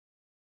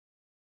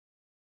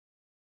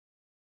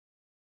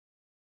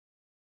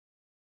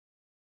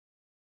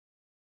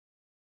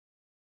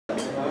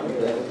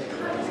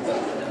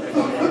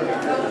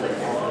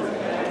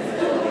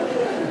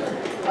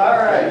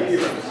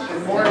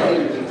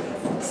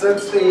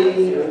Since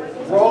the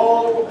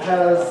enrollment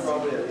has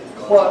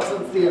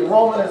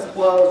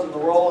closed and the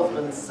roll has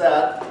been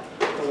set,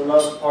 for the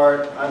most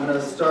part, I'm going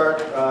to start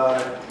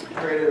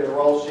creating a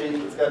roll sheet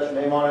that's got your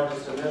name on it,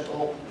 just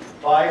initial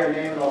by your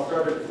name, and I'll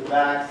start it to the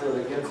back so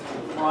that it gets to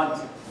the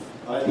front.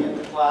 By the end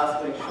of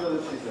class, make sure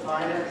that you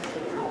sign it so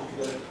that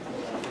you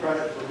get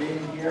credit for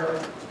being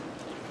here.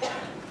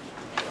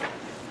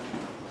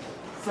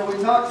 So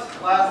we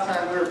talked last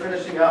time, we were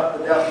finishing up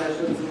the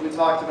definitions, and we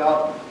talked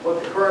about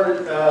what the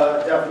current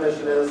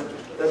definition is,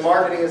 that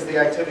marketing is the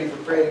activity for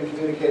creating,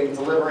 communicating,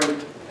 delivering,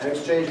 and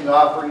exchanging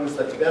offerings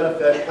that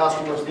benefit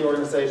customers, the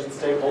organization,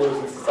 stakeholders,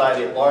 and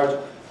society at large.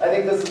 I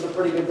think this is a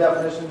pretty good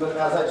definition, but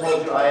as I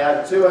told you, I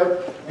added to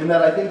it, in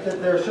that I think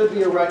that there should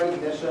be a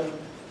recognition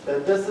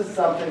that this is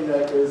something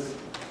that is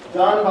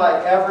done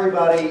by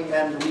everybody,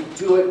 and we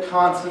do it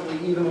constantly,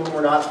 even when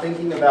we're not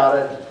thinking about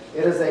it.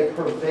 It is a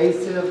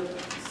pervasive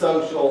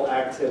social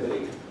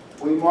activity.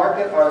 We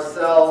market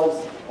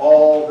ourselves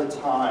all the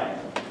time.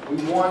 We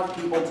want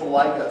people to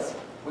like us.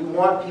 We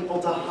want people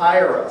to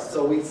hire us,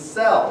 so we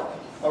sell.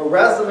 A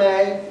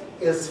resume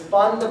is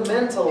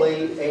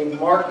fundamentally a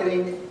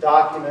marketing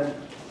document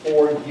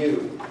for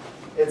you.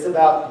 It's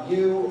about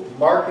you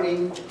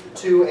marketing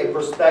to a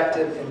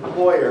prospective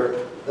employer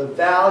the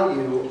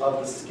value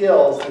of the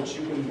skills that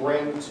you can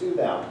bring to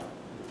them.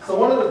 So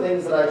one of the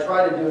things that I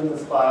try to do in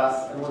this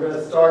class, and we're going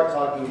to start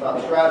talking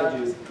about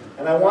strategies,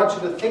 and I want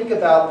you to think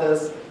about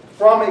this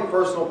from a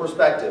personal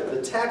perspective.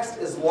 The text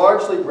is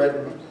largely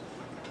written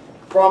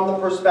from the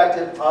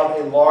perspective of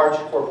a large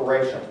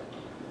corporation.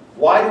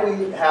 Why do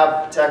we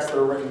have texts that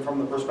are written from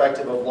the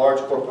perspective of large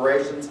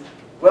corporations?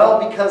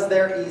 Well, because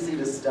they're easy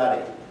to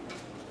study.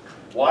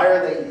 Why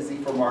are they easy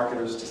for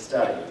marketers to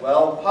study?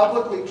 Well,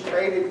 publicly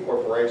traded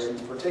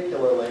corporations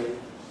particularly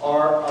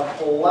are a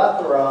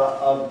plethora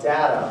of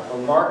data for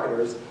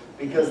marketers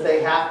because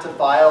they have to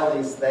file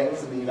these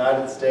things in the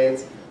United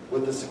States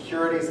with the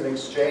Securities and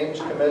Exchange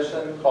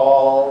Commission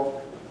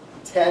called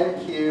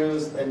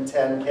 10Qs and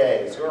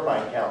 10Ks. Who are my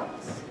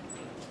accountants?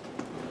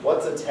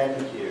 What's a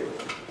 10Q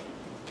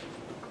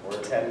or a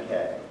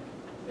 10K?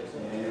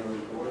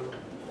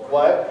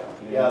 What?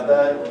 Yeah,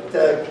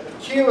 the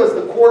Q is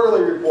the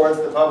quarterly reports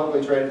that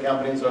publicly traded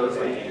companies are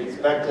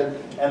expected,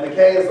 and the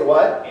K is the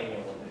what?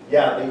 Annual.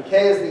 Yeah, the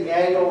K is the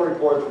annual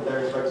report that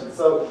they're expected.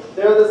 So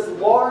they're this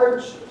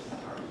large,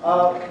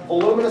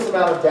 voluminous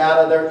amount of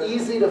data. They're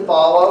easy to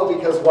follow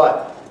because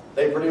what?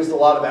 They produce a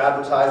lot of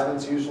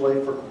advertisements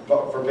usually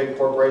for big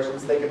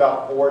corporations. Think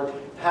about Ford.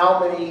 How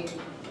many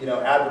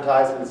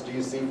advertisements do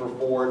you see for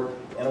Ford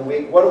in a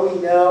week? What do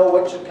we know?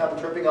 What should come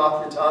tripping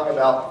off your tongue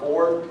about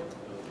Ford?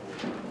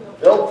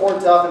 Built Ford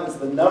Tough is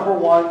the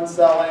 #1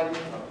 selling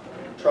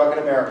truck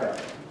in America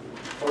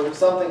for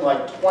something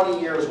like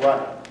 20 years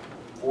running.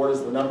 Ford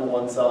is the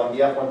 #1 selling,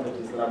 the F-150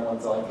 is the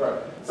 #1 selling truck.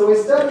 So we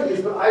study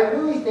these, but I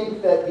really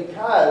think that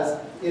because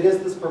it is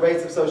this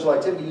pervasive social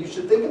activity, you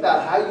should think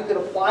about how you can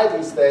apply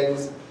these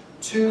things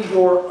to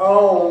your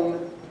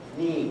own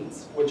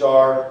needs, which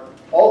are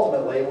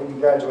ultimately, when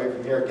you graduate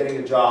from here, getting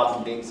a job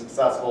and being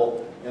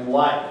successful in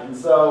life. And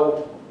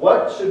so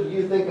what should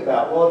you think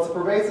about? Well, it's a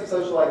pervasive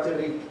social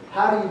activity.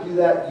 How do you do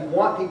that? You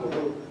want people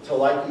to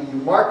like you.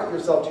 You market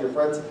yourself to your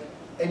friends,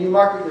 and you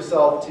market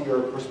yourself to your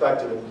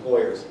prospective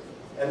employers.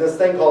 And this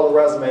thing called a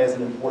resume is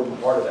an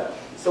important part of that.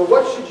 So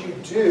what should you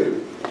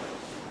do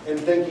in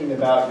thinking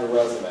about your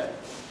resume?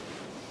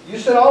 You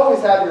should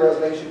always have your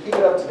resume. You should keep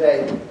it up to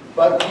date.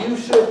 But you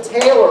should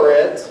tailor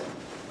it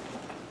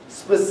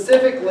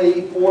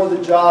specifically for the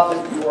job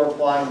that you are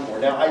applying for.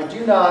 Now, I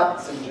do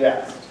not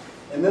suggest,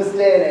 in this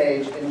day and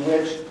age in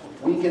which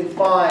we can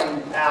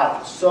find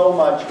out so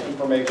much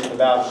information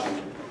about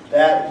you,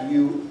 that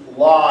you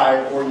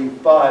lie or you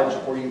fudge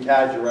or you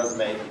pad your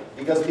resume,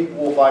 because people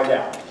will find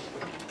out.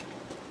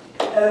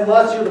 And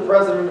unless you're the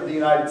President of the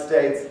United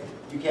States,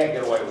 you can't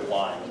get away with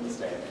lying in this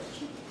day and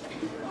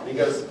age,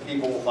 because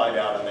people will find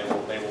out and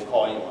they will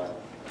call you on it.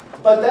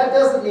 But that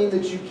doesn't mean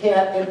that you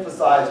can't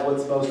emphasize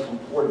what's most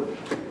important.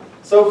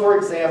 So for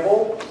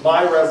example,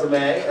 my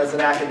resume as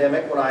an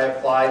academic, when I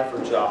applied for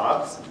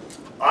jobs,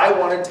 I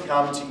wanted to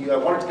come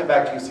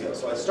back to UCO.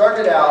 So I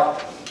started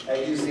out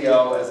at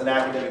UCO as an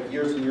academic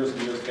years and years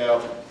and years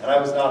ago, and I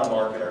was not a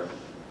marketer.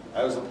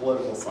 I was a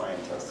political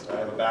scientist. I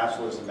have a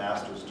bachelor's and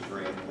master's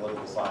degree in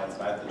political science,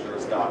 and I have the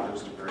Juris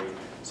Doctor's degree.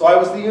 So I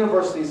was the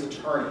university's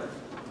attorney.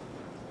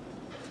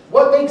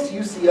 What makes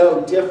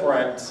UCO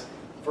different,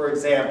 for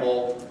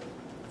example,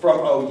 from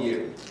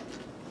OU?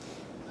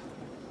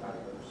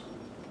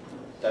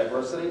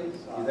 Diversity?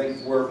 You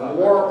think we're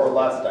more or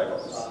less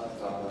diverse?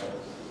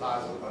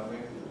 Size and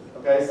funding.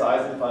 Okay,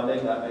 size and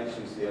funding, that makes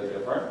UCO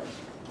different.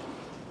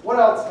 What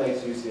else makes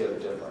UCO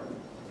different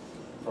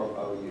from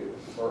OU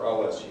or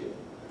OSU?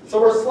 So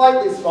we're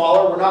slightly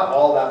smaller. We're not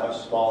all that much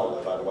smaller,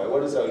 though, by the way.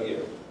 What is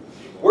OU?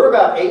 We're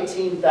about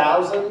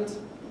 18,000.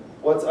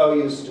 What's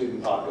OU's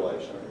student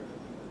population?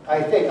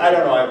 I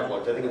don't know, I haven't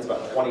looked. I think it's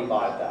about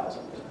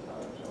 25,000.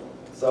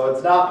 So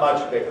it's not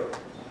much bigger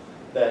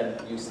than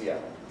UCO.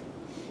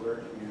 We're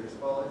a commuter's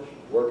college.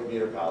 We're a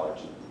commuter college.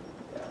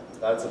 Yeah.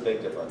 That's a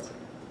big difference.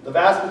 The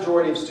vast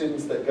majority of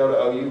students that go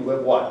to OU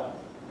live what?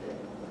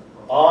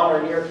 On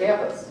or near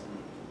campus.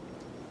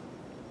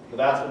 The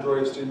vast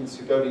majority of students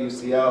who go to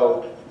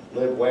UCO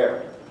live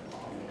where?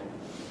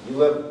 You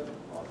live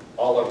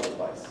all over the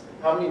place.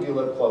 How many of you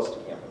live close to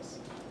campus?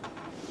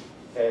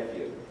 Okay, a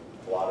few.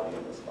 A lot of you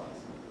in this class.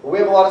 But we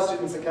have a lot of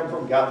students that come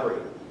from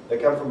Guthrie. They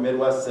come from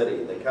Midwest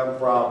City. They come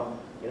from,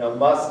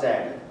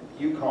 Mustang,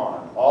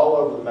 Yukon, all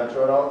over the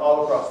metro and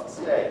all across the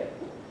state.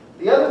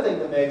 The other thing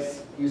that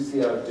makes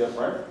UCO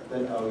different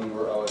than OU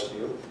or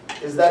OSU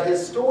is that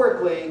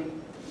historically,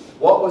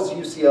 what was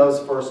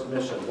UCO's first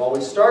mission? Well,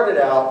 we started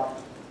out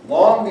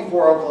long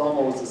before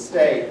Oklahoma was a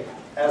state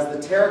as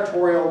the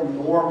territorial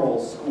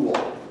normal school.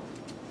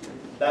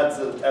 That's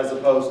as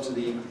opposed to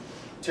the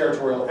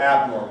territorial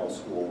abnormal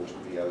school, which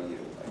would be OU,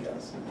 I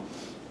guess.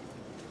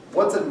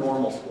 What's a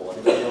normal school?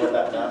 Anybody know what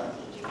that meant?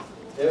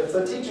 It's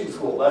a teaching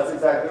school. That's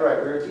exactly right.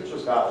 We're a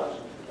teacher's college.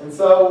 And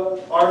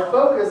so our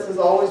focus has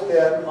always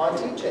been on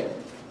teaching.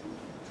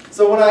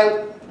 So when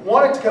I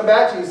wanted to come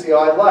back to UCO,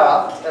 I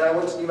left and I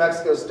went to New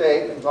Mexico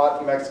State and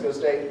taught New Mexico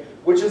State,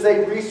 which is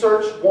a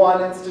Research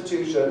One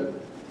institution.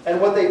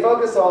 And what they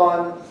focus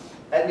on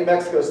at New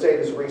Mexico State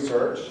is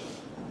research.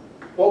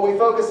 What we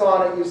focus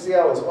on at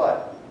UCO is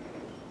what?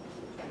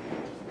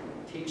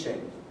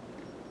 Teaching.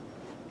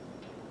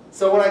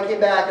 So when I came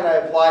back and I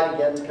applied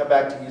again to come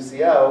back to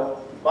UCO,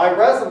 my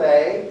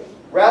resume,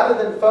 rather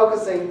than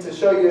focusing to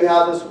show you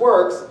how this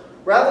works,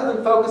 rather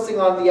than focusing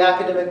on the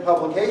academic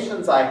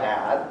publications I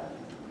had,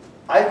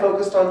 I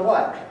focused on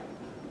what?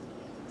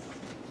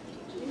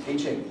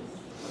 Teaching.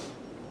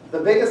 The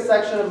biggest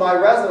section of my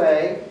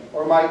resume,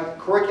 or my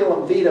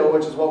curriculum vitae,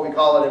 which is what we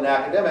call it in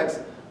academics,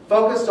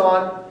 focused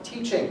on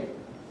teaching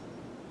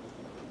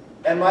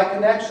and my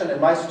connection and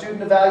my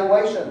student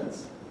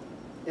evaluations.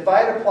 If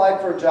I had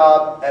applied for a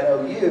job at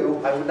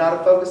OU, I would not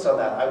have focused on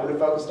that. I would have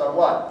focused on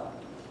what?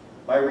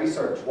 My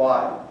research.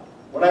 Why?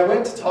 When I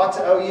went to talk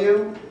to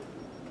OU,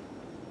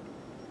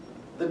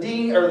 the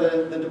dean or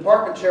the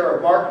department chair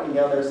of marketing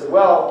down there said,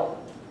 well,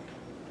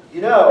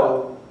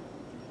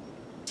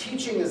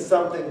 teaching is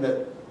something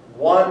that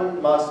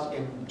one must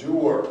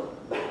endure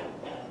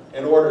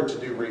in order to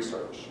do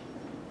research.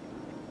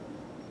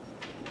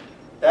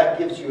 That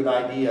gives you an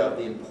idea of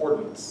the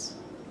importance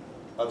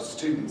of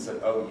students at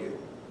OU,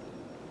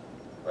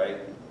 right?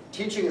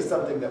 Teaching is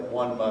something that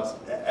one must,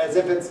 as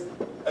if it's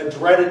a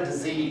dreaded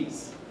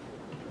disease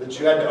that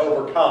you had to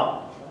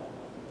overcome.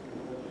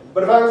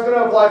 But if I was going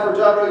to apply for a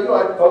job at OU,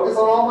 I'd focus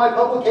on all my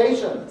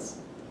publications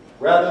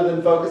rather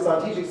than focus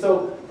on teaching.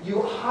 So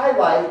you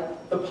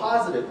highlight the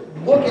positive.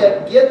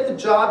 Get the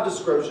job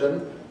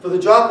description for the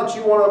job that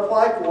you want to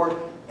apply for,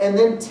 and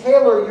then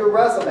tailor your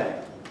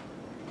resume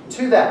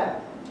to that.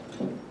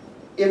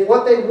 If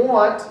what they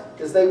want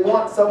is they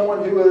want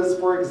someone who is,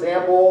 for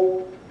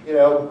example,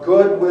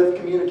 good with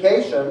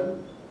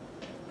communication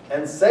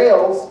and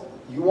sales,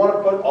 you want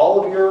to put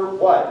all of your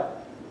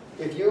what?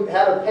 If you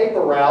had a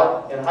paper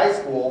route in high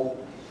school,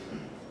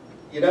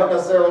 you don't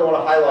necessarily want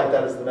to highlight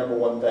that as the number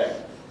one thing.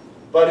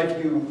 But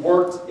if you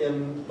worked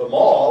in the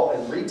mall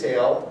and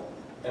retail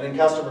and in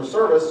customer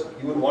service,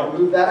 you would want to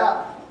move that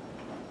up.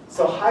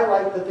 So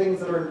highlight the things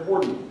that are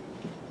important.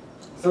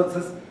 So it's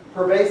this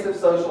pervasive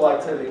social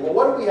activity. Well,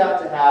 what do we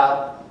have to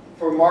have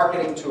for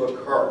marketing to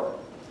occur?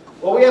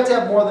 Well, we have to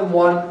have more than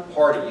one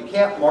party. You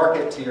can't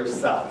market to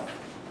yourself.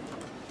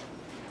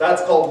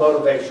 That's called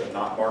motivation,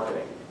 not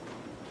marketing.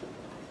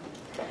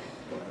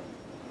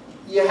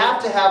 You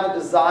have to have a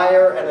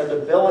desire and an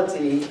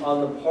ability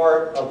on the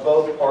part of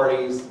both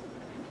parties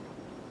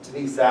to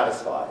be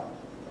satisfied.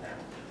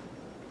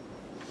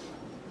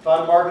 If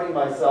I'm marketing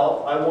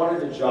myself, I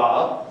wanted a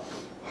job,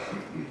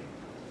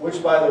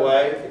 which, by the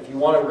way, if you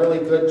want a really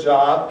good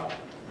job,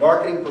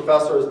 marketing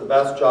professor is the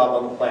best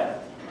job on the planet.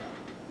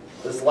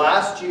 This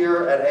last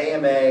year at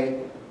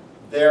AMA,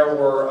 there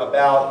were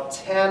about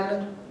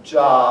 10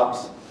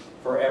 jobs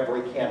for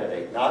every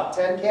candidate. Not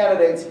 10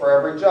 candidates for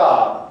every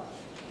job.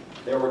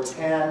 There were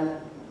 10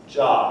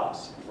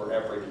 jobs for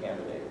every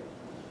candidate.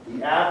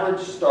 The average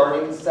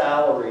starting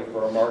salary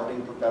for a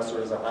marketing professor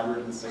is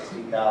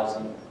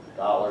 $160,000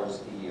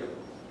 a year.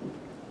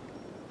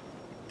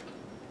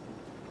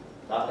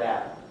 Not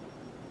bad.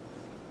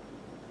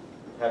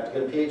 You have to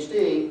get a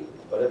PhD,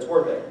 but it's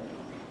worth it.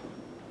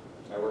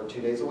 I work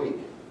 2 days a week,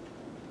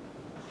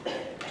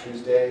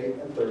 Tuesday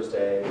and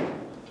Thursday,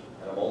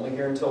 and I'm only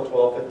here until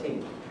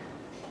 12:15.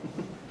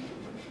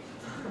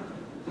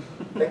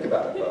 Think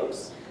about it,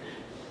 folks.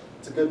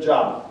 It's a good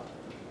job.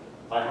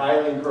 I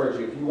highly encourage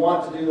you. If you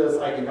want to do this,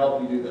 I can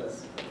help you do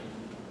this.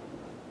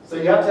 So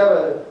you have to have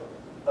an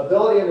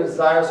ability and a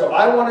desire. So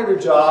I wanted a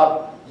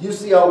job.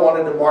 UCO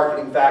wanted a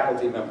marketing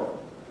faculty member.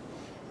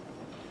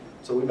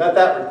 So we met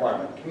that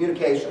requirement.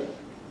 Communication.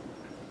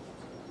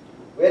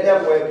 We had to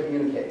have a way of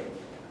communicating.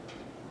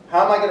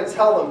 How am I going to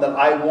tell them that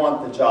I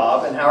want the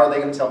job, and how are they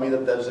going to tell me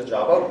that there's a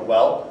job open?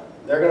 Well,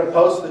 they're going to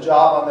post the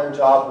job on their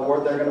job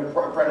board. They're going to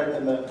print it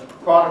in the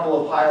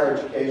Chronicle of Higher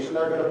Education.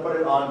 They're going to put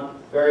it on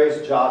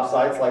various job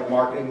sites like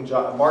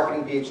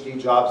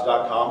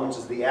marketingphdjobs.com, which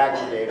is the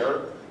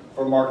aggregator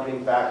for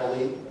marketing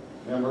faculty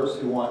members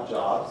who want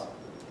jobs.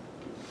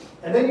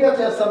 And then you have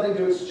to have something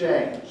to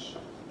exchange.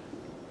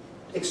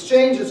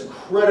 Exchange is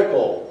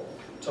critical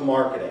to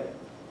marketing.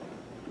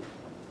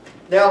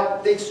 Now,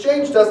 the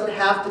exchange doesn't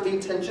have to be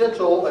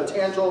tangential, a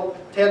tangible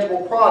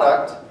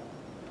product.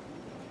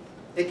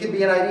 It can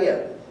be an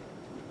idea.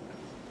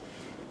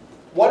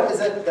 What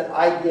is it that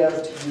I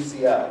give to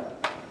UCO?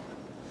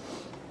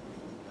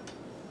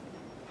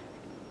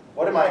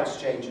 What am I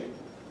exchanging?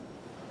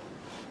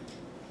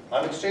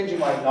 I'm exchanging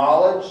my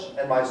knowledge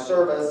and my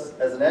service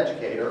as an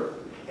educator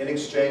in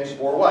exchange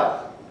for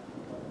what?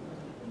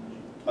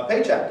 A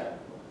paycheck.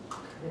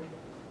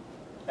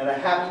 And a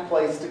happy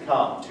place to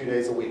come 2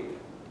 days a week.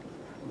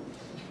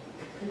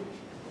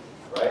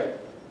 Right?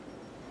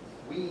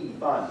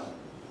 Fun.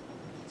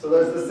 So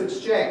there's this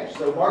exchange.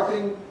 So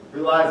marketing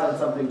relies on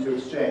something to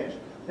exchange.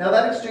 Now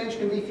that exchange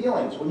can be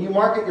feelings. When you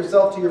market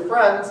yourself to your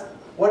friends,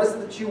 what is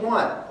it that you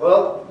want?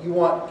 Well, you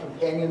want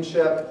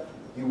companionship,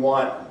 you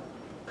want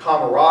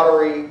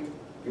camaraderie,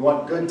 you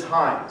want good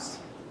times.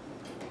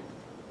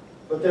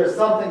 But there's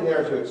something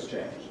there to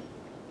exchange.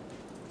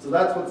 So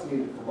that's what's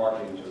needed for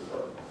marketing to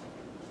occur.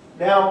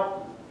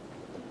 Now,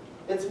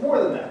 it's more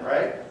than that,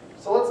 right?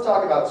 So let's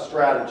talk about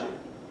strategy.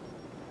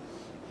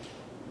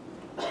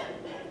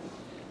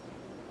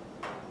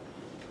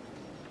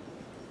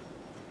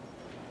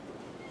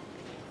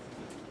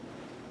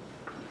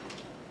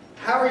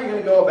 How are you going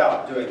to go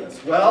about doing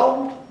this?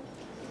 Well,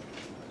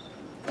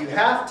 you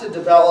have to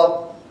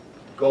develop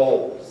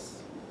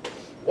goals.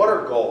 What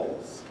are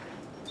goals?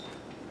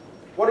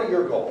 What are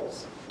your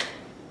goals?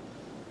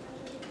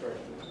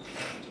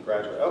 To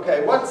graduate.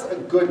 Okay, what's a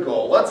good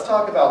goal? Let's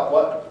talk about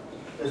what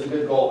is a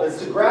good goal. Is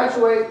to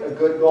graduate a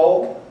good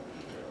goal?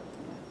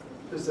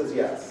 Who says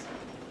yes?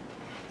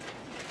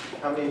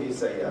 How many of you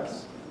say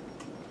yes?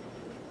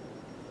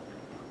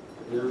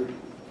 You're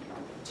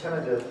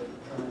tentative.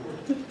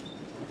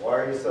 Why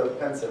are you so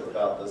pensive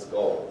about this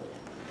goal?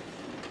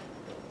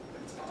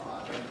 It's not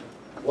high enough.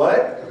 What?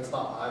 If it's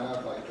not high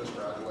enough, like just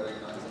graduating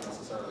isn't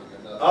necessarily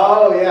good enough.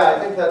 Oh yeah, I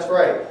think that's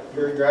right.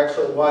 You're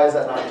actually, why is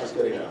that not just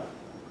good enough?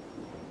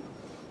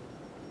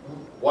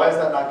 Why is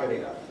that not good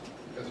enough?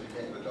 Because if you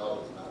can't get a job,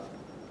 it doesn't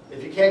matter.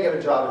 If you can't get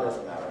a job, it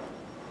doesn't matter.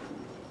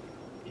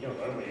 You don't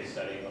learn what you're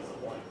studying, what's the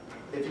point?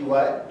 If you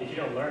what? If you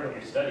don't learn what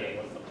you're studying,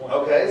 what's the point?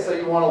 Okay, so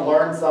you want to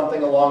learn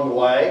something along the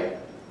way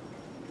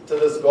to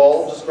this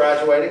goal, just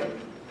graduating?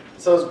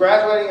 So is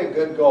graduating a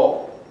good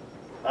goal?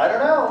 I don't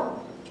know.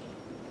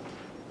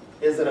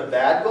 Is it a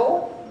bad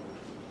goal?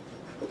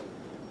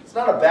 It's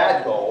not a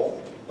bad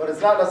goal, but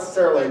it's not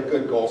necessarily a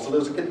good goal. So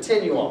there's a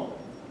continuum.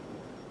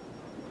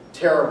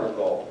 Terrible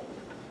goal.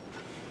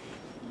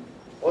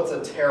 What's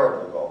a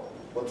terrible goal?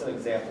 What's an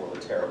example of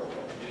a terrible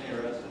goal?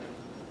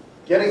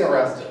 Getting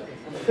arrested.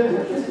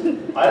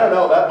 I don't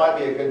know, that might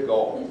be a good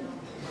goal.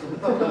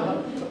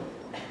 To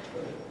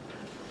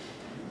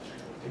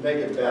make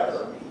it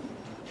better.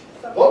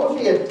 What would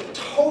be a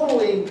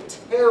totally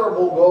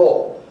terrible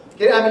goal?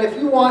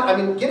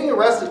 Getting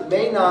arrested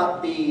may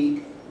not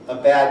be a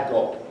bad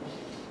goal.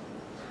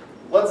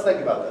 Let's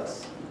think about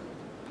this.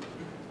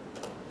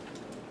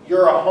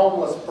 You're a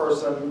homeless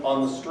person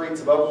on the streets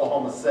of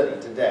Oklahoma City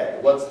today.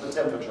 What's the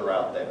temperature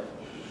out there?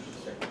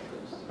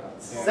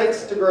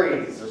 6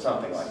 degrees or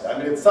something like that. I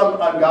mean, it's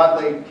some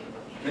ungodly,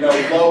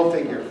 low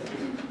figure.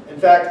 In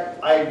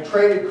fact, I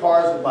traded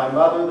cars with my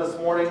mother this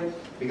morning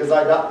because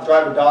I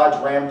drive a Dodge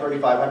Ram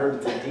 3500.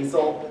 It's a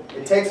diesel.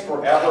 It takes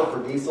forever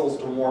for diesels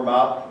to warm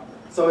up.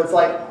 So it's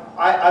like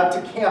I'm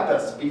to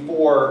campus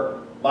before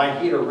my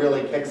heater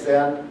really kicks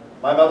in.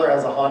 My mother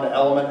has a Honda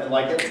Element, and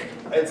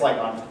it's like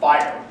on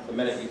fire the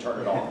minute you turn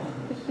it on.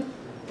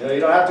 You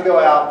don't have to go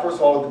out. First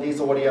of all, with the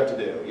diesel, what do you have to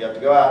do? You have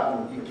to go out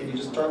and can you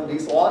just turn the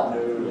diesel on?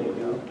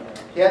 No.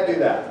 Can't do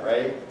that,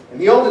 right? In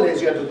the olden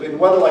days, in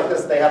weather like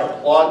this, they had a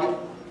plug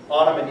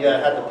on them, and you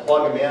had to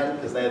plug them in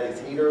because they had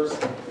these heaters.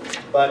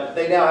 But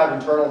they now have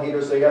internal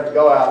heaters, so you have to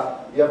go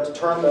out, you have to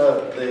turn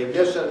the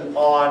ignition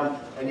on,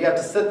 and you have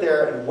to sit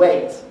there and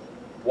wait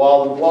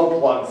while the glow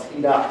plugs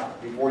heat up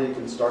before you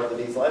can start the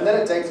diesel. And then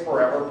it takes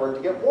forever for it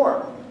to get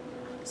warm.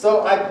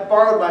 So I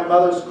borrowed my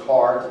mother's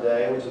car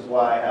today, which is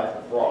why I have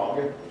the frog.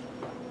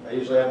 I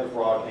usually have the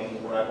frog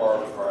hanging when I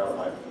borrow the car out of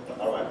my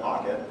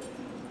pocket.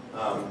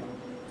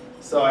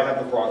 So I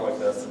have the frog like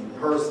this, and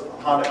hers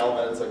Honda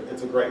Element.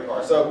 It's a great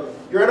car. So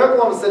you're in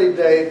Oklahoma City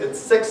today. It's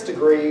 6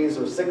 degrees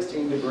or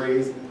 16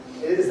 degrees.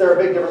 Is there a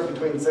big difference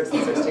between 6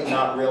 and 16?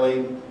 Not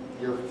really.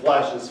 Your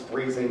flesh is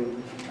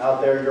freezing out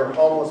there. You're a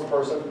homeless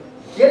person.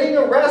 Getting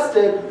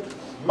arrested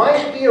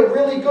might be a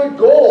really good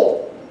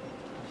goal.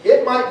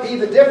 It might be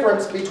the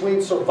difference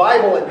between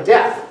survival and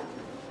death.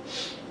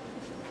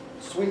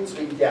 Sweet,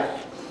 sweet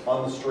death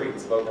on the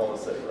streets of Oklahoma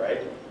City,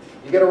 right?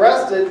 You get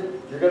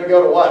arrested, you're going to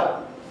go to what?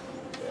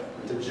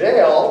 To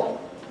jail.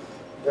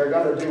 They're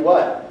going to do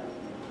what?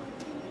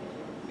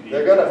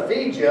 They're going to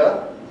feed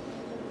you.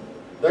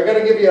 They're going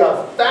to give you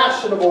a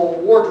fashionable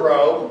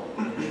wardrobe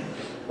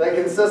that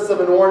consists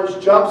of an orange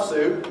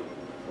jumpsuit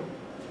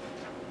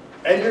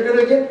And you're going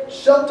to get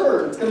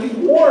shelter. It's going to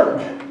be warm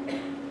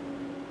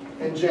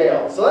in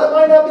jail. So that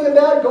might not be a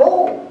bad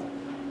goal.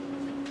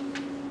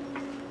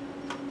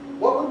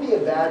 What would be a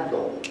bad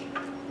goal?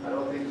 I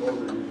don't think goals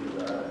are usually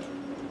bad.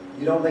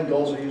 You don't think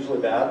goals are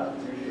usually bad?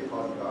 It's usually a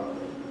cause of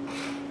conflict.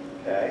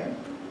 Okay.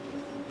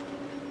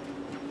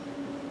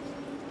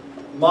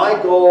 My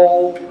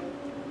goal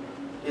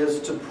is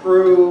to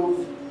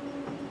prove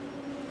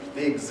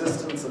the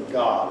existence of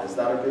God. Is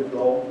that a good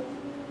goal?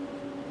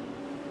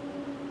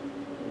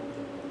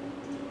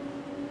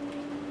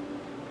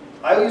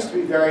 I used to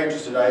be very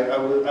interested. I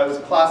was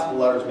a classical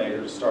letters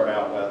major to start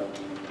out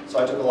with,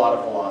 so I took a lot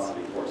of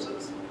philosophy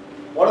courses.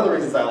 One of the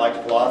reasons I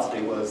liked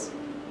philosophy was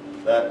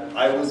that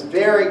I was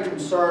very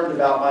concerned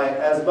about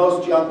as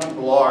most young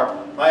people are,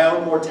 my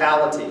own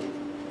mortality,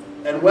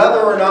 and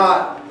whether or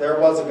not there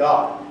was a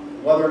God,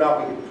 whether or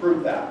not we could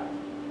prove that.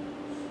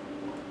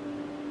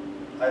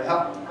 I've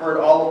heard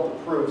all of the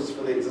proofs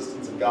for the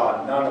existence of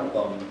God. None of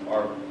them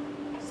are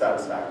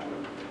satisfactory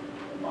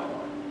in my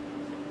mind.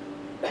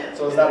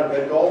 So is that a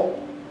good goal?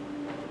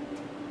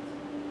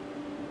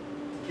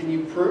 Can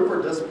you prove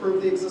or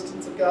disprove the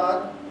existence of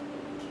God?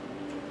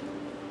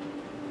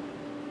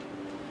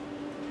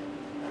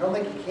 I don't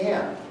think you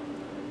can.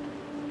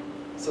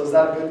 So is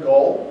that a good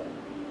goal?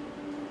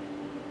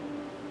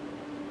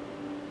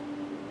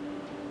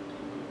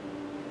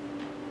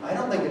 I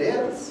don't think it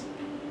is.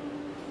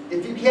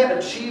 If you can't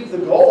achieve the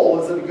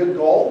goal, is it a good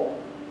goal?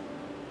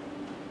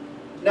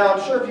 Now,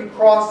 I'm sure if you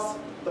cross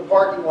the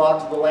parking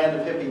lot to the land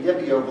of hippy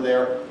dippy over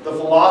there, the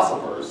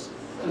philosophers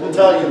will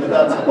tell you that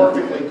that's a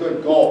perfectly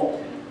good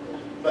goal.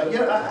 But you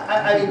know,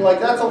 I mean, like,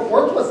 that's a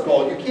worthless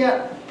goal. You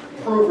can't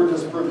prove or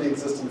disprove the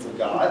existence of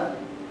God.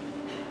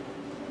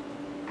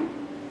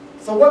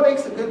 So what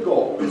makes a good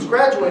goal? It's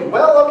graduating.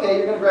 Well, okay,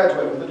 you're going to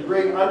graduate with a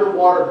degree in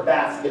underwater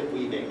basket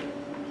weaving.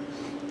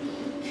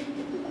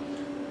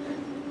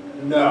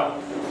 No.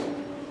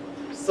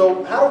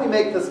 So how do we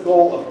make this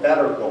goal a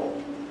better goal?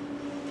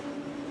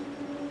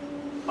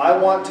 I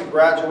want to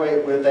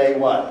graduate with a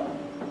what?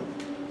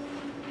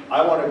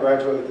 I want to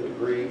graduate with a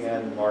degree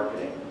in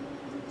marketing.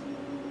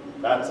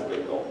 That's a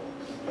good goal.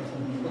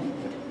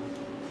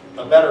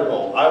 A better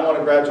goal. I want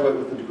to graduate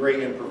with a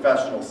degree in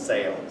professional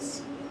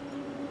sales.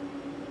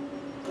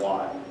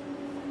 Why?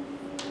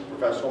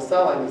 Professional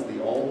selling is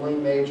the only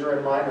major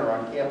and minor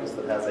on campus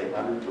that has a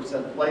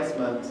 100%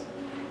 placement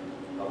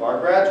of our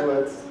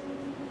graduates.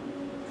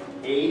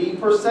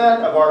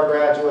 80% of our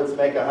graduates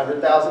make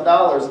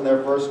 $100,000 in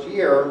their first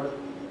year.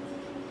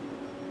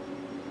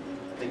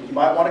 I think you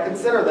might want to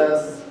consider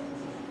this.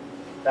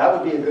 That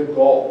would be a good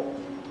goal.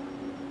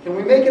 Can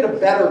we make it a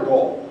better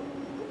goal?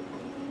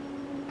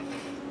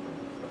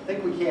 I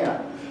think we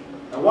can.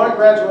 I want to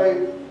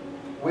graduate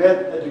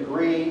with a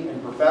degree in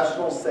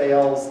professional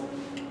sales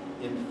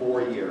in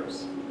 4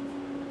 years.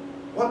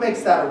 What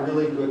makes that a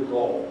really good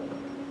goal?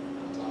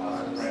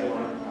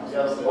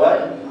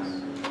 What?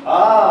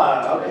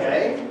 Ah,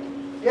 okay.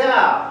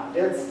 Yeah,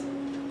 it's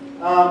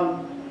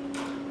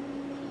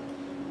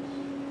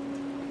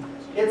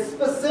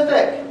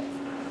specific.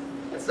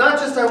 It's not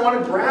just I want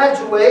to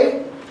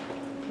graduate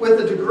with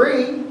a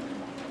degree.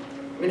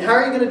 I mean, how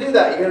are you going to do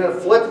that? You're going to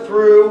flip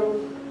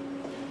through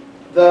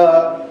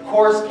the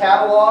course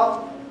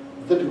catalog.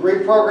 The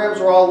degree programs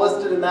are all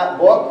listed in that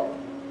book.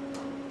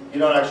 You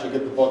don't actually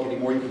get the book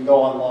anymore. You can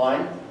go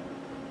online.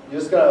 You're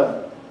just going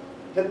to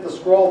hit the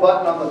scroll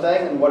button on the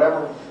thing, and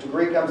whatever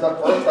degree comes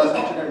up first, that's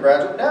what you're going to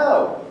graduate.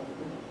 No.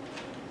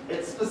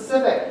 It's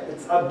specific.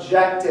 It's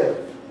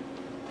objective.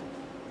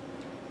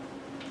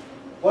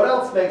 What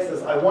else makes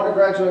this? I want to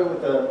graduate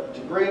with a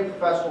degree in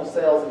professional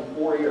sales in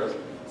 4 years.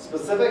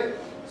 Specific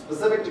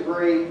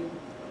degree.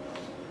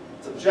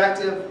 It's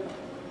objective.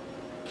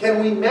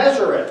 Can we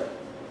measure it?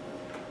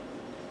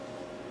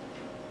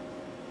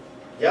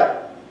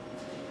 Yep.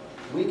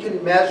 We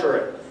can measure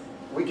it.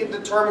 We can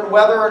determine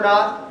whether or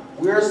not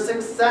we're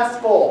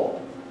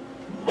successful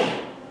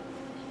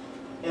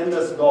in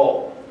this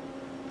goal.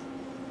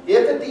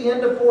 If at the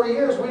end of 4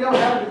 years we don't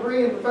have a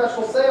degree in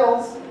professional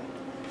sales,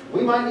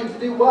 we might need to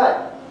do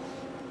what?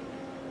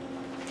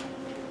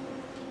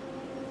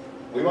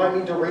 We might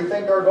need to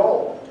rethink our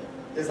goal.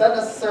 Is that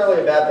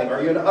necessarily a bad thing?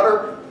 Are you an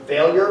utter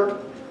failure?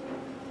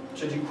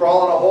 Should you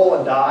crawl in a hole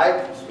and die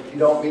if you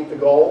don't meet the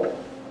goal?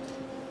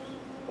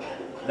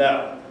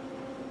 No.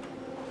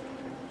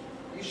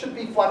 You should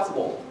be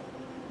flexible.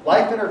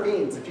 Life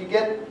intervenes. If you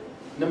get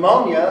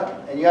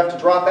pneumonia and you have to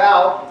drop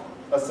out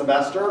a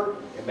semester,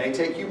 it may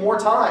take you more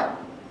time.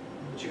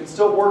 But you can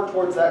still work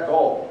towards that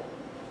goal.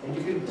 And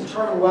you can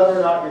determine whether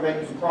or not you're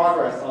making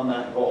progress on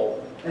that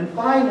goal. And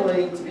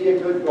finally, to be a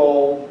good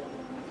goal,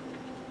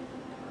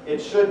 it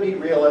should be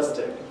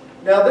realistic.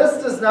 Now,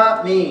 this does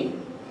not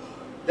mean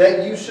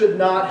that you should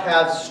not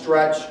have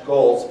stretch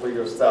goals for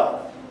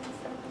yourself.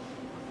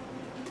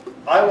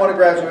 I want to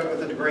graduate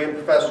with a degree in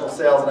professional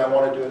sales, and I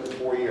want to do it in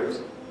 4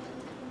 years.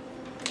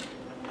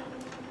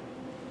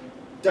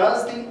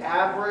 Does the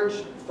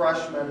average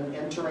freshman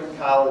entering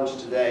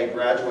college today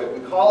graduate?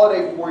 We call it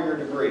a 4-year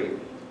degree.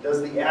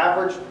 Does the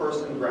average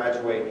person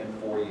graduate in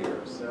 4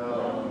 years?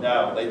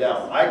 No, they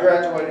don't. I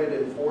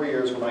graduated in 4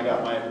 years when I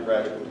got my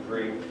undergraduate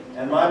degree,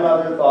 and my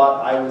mother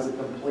thought I was a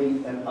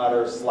complete and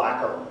utter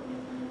slacker.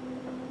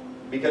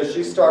 Because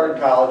she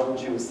started college when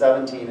she was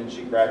 17 and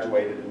she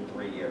graduated in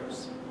 3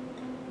 years.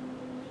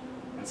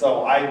 And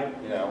so I,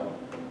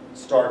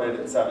 started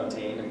at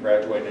 17 and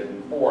graduated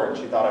in 4, and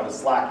she thought I was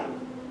slacking.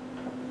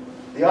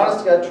 The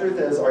honest to God truth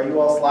is, are you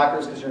all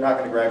slackers because you're not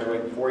going to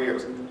graduate in 4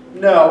 years?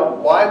 No.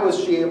 Why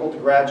was she able to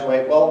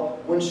graduate? Well,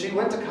 when she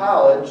went to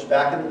college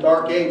back in the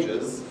dark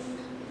ages,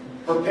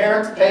 her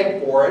parents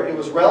paid for it. It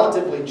was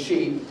relatively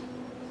cheap.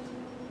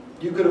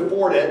 You could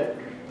afford it.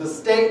 The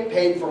state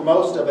paid for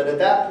most of it. At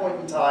that point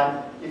in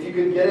time, if you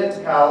could get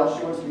into college,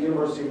 she went to the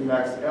University of New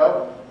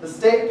Mexico, the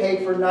state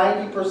paid for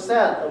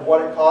 90% of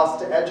what it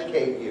cost to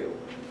educate you.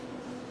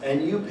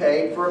 And you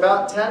paid for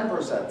about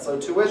 10%. So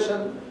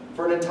tuition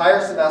for an entire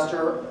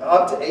semester,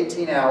 up to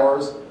 18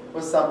 hours,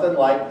 was something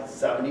like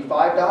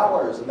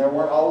 $75. And there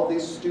weren't all of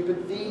these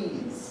stupid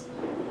fees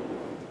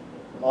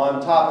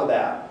on top of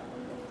that.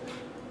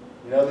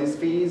 These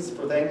fees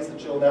for things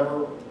that you'll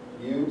never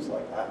use,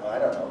 like, I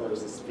don't know,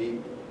 there's this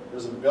fee.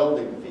 There's a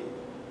building fee.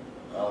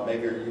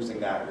 Maybe you're using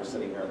that, you're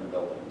sitting here in the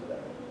building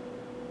today.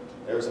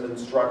 There's an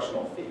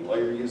instructional fee. Well,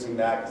 you're using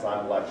that because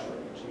I'm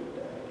lecturing at you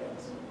today, I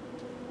guess.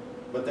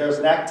 But there's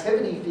an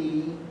activity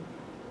fee.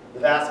 The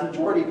vast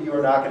majority of you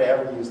are not going to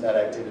ever use that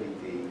activity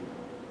fee.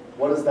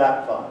 What does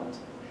that fund?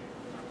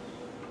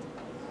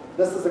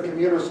 This is a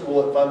commuter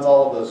school. It funds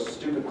all of those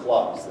stupid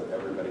clubs that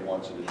everybody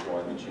wants you to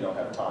join that you don't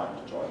have time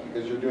to join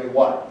because you're doing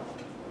what?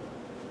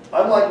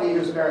 Unlike me,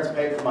 whose parents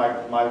paid for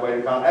my way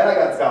to college, and I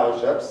got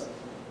scholarships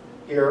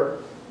here,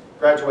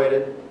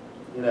 graduated,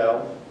 in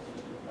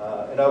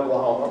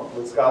Oklahoma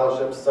with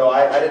scholarships, so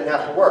I didn't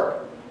have to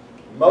work.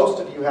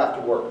 Most of you have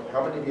to work.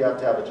 How many of you have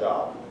to have a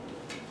job?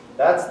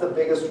 That's the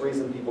biggest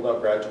reason people don't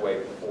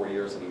graduate in 4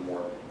 years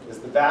anymore, is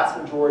the vast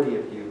majority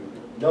of you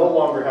no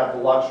longer have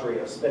the luxury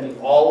of spending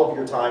all of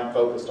your time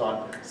focused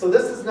on. So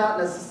this is not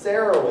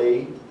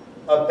necessarily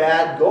a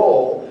bad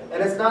goal,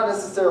 and it's not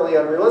necessarily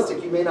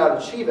unrealistic. You may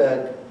not achieve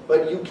it,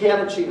 but you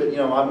can achieve it.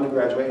 I'm going to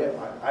graduate.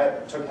 I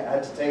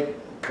had to take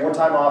more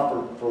time off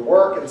for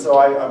work, and so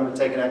I'm going to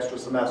take an extra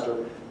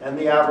semester. And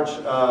the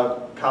average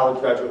college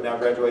graduate now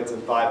graduates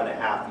in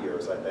 5.5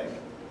 years, I think.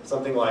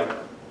 Something like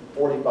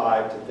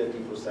 45 to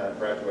 50%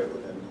 graduate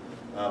within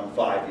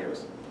 5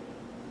 years.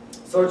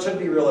 So it should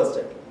be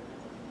realistic.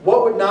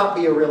 What would not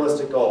be a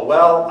realistic goal?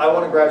 Well, I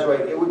want to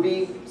graduate. It would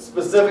be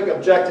specific,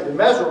 objective, and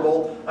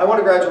measurable. I want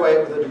to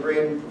graduate with a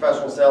degree in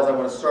professional sales. I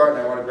want to start,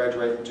 and I want to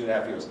graduate in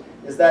 2.5 years.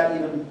 Is that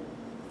even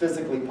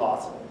physically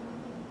possible?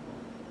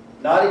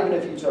 Not even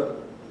if you took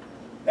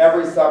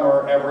every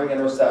summer, every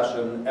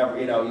intersession,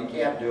 you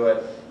can't do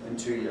it in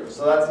 2 years.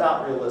 So that's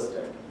not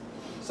realistic.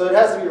 So it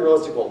has to be a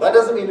realistic goal. That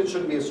doesn't mean it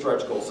shouldn't be a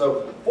stretch goal.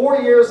 So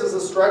 4 years is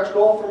a stretch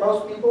goal for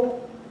most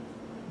people,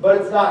 but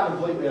it's not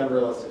completely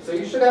unrealistic. So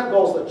you should have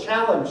goals that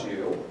challenge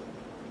you,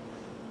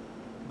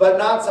 but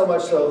not so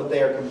much so that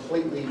they are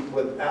completely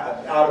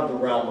out of the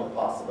realm of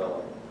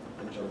possibility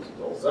in terms of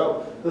goals.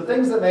 So the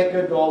things that make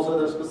good goals are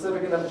they're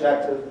specific and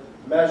objective,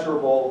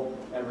 measurable,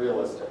 and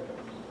realistic.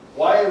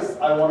 Why is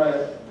I want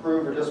to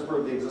prove or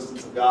disprove the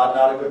existence of God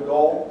not a good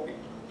goal?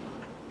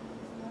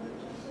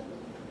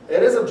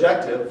 It is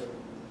objective.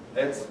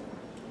 It's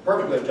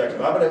perfectly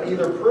objective. I'm going to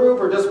either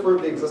prove or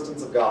disprove the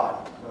existence of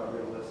God.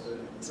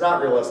 It's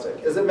not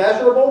realistic. Is it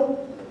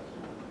measurable?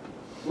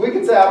 We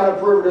could say I'm going to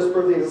prove or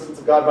disprove the existence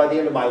of God by the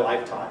end of my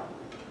lifetime.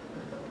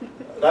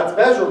 That's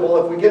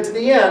measurable. If we get to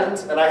the end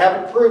and I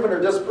haven't proven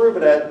or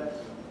disproven it,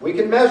 we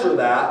can measure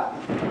that.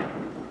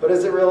 But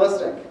is it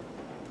realistic?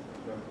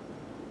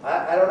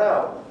 I don't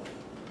know.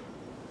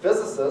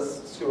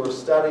 Physicists who are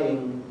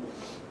studying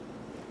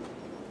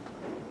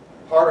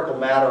particle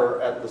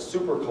matter at the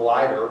super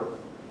collider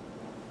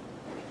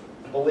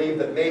believe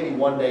that maybe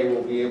one day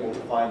we'll be able to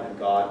find a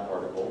God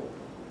particle,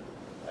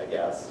 I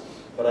guess.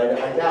 But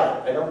I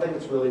doubt it. I don't think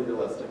it's really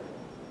realistic.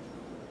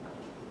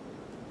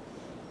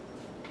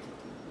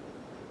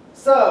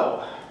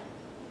 So,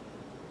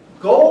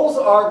 goals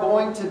are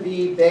going to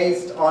be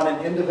based on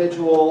an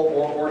individual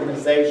or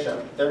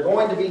organization. They're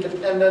going to be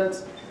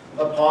dependent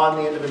upon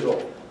the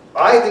individual.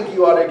 I think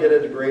you ought to get a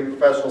degree in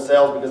professional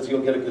sales because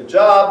you'll get a good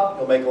job,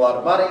 you'll make a lot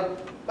of money,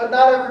 but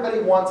not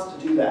everybody wants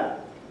to do that.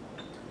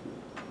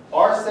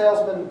 Are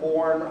salesmen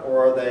born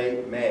or are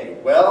they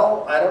made?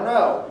 Well, I don't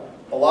know.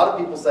 A lot of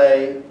people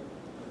say,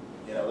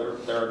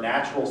 they're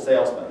natural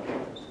salesmen.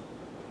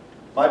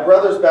 My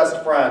brother's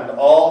best friend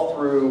all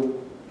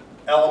through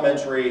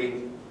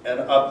elementary and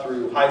up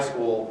through high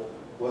school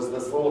was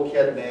this little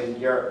kid named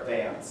Garrett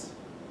Vance.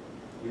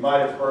 You might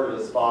have heard of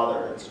his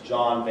father. It's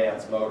John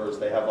Vance Motors.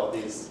 They have all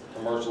these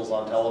commercials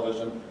on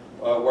television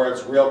where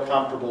it's real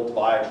comfortable to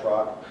buy a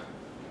truck.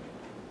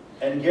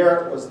 And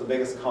Garrett was the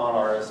biggest con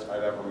artist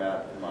I've ever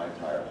met in my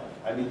entire life.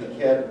 I mean, the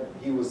kid,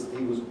 he was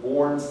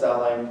born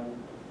selling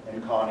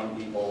and conning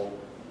people,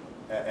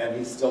 and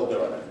he's still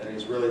doing it, and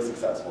he's really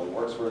successful. He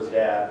works for his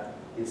dad.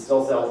 He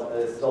still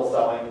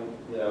selling,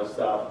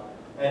 stuff.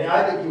 And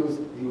I think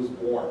he was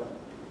born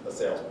a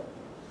salesman.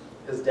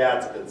 His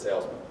dad's a good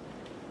salesman.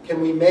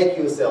 Can we make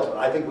you a salesman?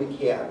 I think we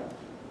can.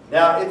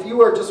 Now, if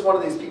you are just one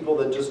of these people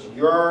that just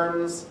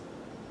yearns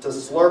to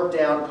slurp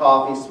down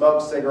coffee,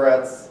 smoke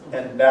cigarettes,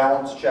 and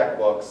balance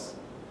checkbooks,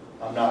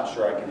 I'm not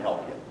sure I can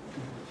help you.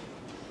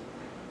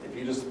 If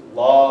you just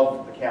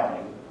love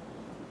accounting,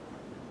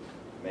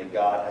 may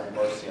God have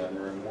mercy on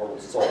your immortal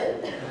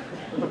soul.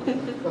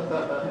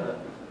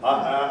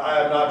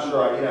 I'm not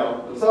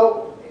sure,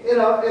 So,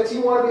 if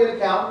you want to be an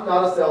accountant,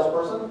 not a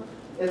salesperson,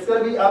 it's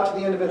going to be up to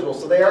the individual.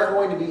 So they are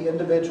going to be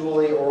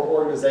individually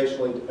or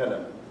organizationally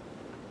dependent.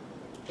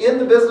 In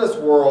the business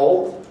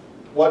world,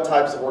 what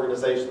types of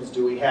organizations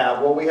do we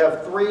have? Well, we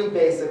have three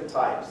basic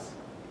types.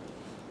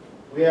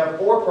 We have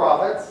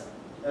for-profits,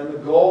 and the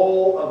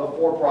goal of a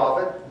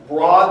for-profit,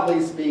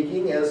 broadly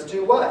speaking, is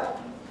to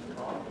what?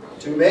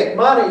 To make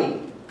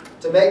money.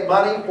 To make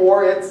money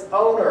for its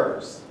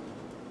owners.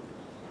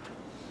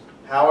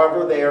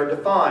 However they are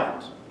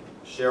defined.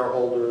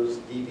 Shareholders,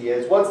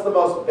 DBAs. What's the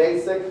most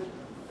basic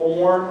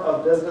form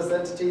of business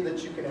entity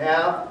that you can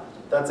have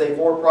that's a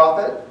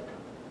for-profit?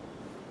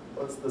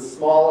 What's the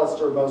smallest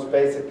or most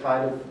basic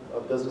kind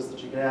of business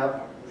that you can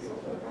have?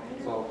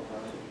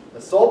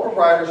 A sole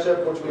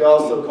proprietorship, which we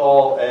also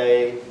call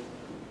a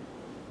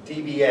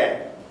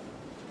DBA,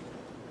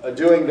 a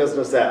doing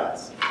business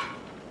as.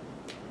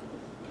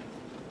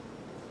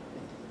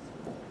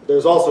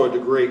 There's also a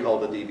degree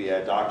called a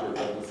DBA, Doctor of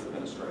Business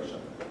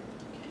Administration.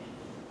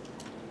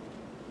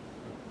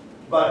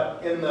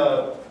 But in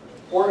the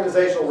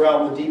organizational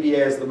realm, the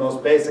DBA is the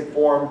most basic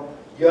form.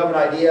 You have an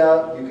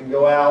idea, you can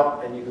go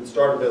out and you can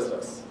start a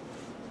business.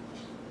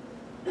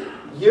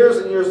 Years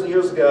and years and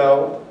years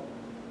ago,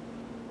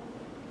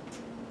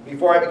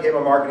 before I became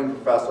a marketing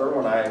professor,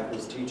 when I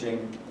was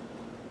teaching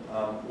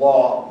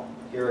law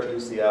here at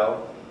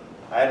UCO,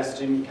 I had a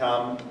student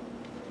come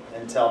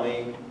and tell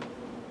me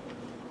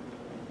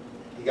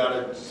he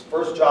got his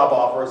first job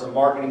offer as a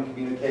marketing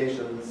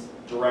communications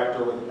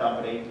director with the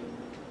company.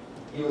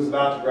 He was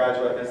about to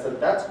graduate, and I said,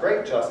 "That's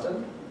great,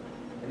 Justin."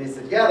 And he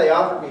said, "Yeah, they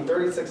offered me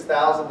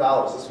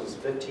 $36,000. This was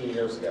 15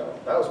 years ago.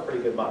 That was pretty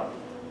good money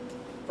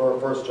for a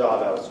first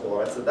job out of school."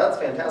 I said, "That's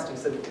fantastic."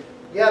 He said,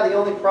 "Yeah, the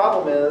only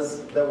problem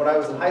is that when I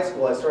was in high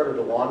school, I started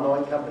a lawn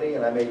mowing company,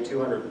 and I made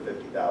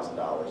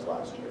 $250,000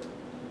 last year."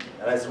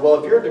 And I said, "Well,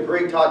 if your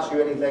degree taught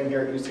you anything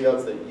here at UCO,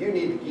 it's that you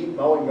need to keep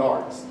mowing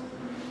yards."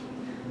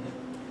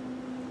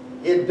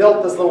 He had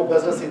built this little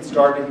business. He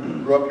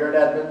grew up here in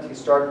Edmond. He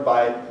started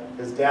by,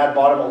 his dad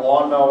bought him a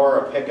lawnmower,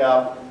 a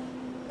pickup,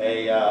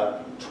 a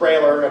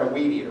trailer, and a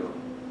weed eater.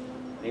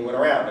 And he went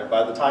around, and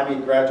by the time he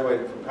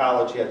graduated from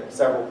college, he had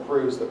several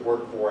crews that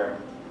worked for him,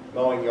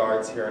 mowing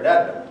yards here in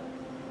Edmond.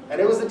 And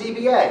it was a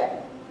DBA.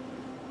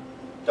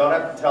 Don't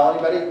have to tell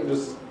anybody, you can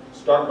just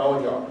start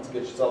mowing yards.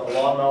 Get yourself a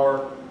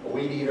lawnmower, a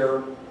weed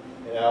eater,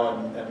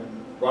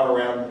 and run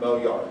around and mow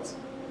yards.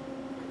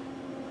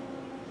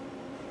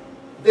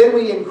 Then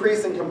we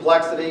increase in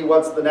complexity.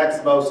 What's the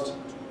next most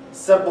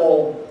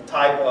simple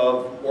type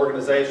of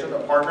organization? A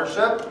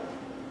partnership.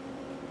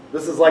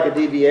 This is like a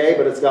DBA,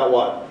 but it's got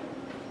what?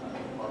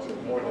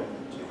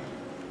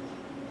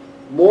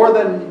 More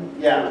than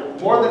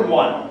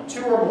one.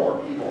 Two or more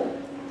people.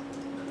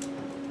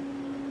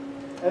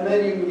 And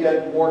then you can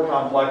get more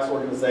complex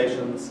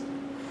organizations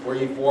where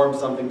you form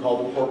something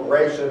called a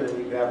corporation, and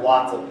you can have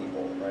lots of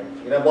people, right?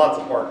 You can have lots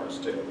of partners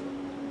too.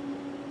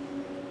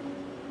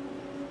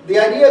 The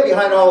idea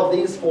behind all of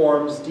these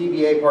forms,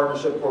 DBA,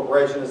 partnership,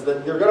 corporation, is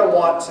that you're going to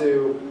want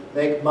to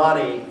make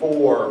money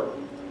for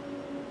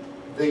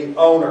the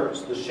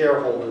owners, the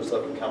shareholders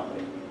of the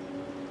company.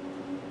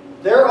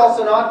 They're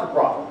also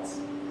not-for-profits.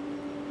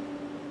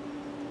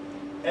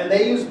 And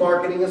they use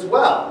marketing as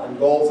well, and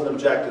goals and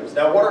objectives.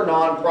 Now, what are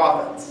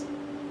nonprofits?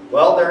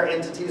 Well, they're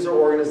entities or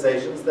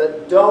organizations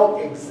that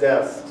don't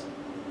exist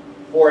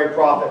for a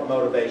profit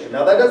motivation.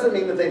 Now, that doesn't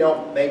mean that they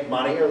don't make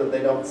money or that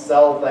they don't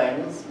sell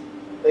things.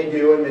 They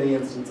do in many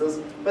instances.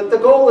 But the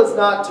goal is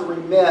not to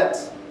remit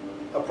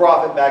a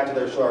profit back to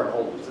their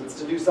shareholders. It's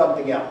to do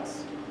something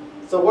else.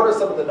 So what are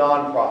some of the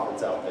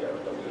nonprofits out there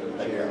that we can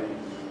think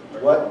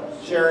of?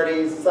 What?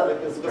 Charities,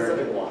 a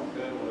specific one.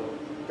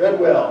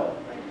 Goodwill.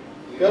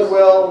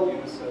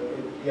 Goodwill,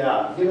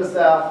 yeah,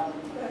 UNICEF.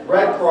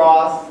 Red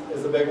Cross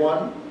is a big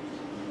one.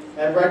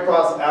 And Red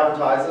Cross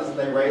advertises and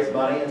they raise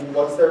money, and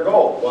what's their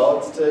goal? Well,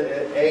 it's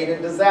to aid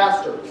in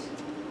disasters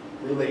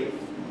relief.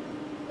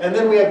 And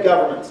then we have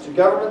governments. Do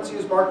governments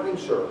use marketing?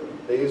 Sure.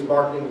 They use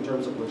marketing in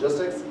terms of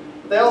logistics.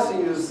 But they also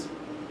use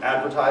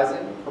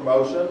advertising,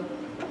 promotion,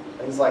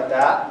 things like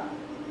that.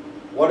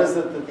 What is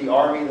it that the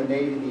Army, the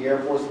Navy, the Air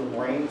Force, and the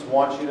Marines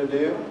want you to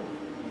do?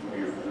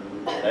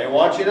 They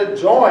want you to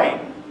join.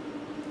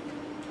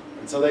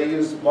 And so they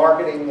use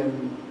marketing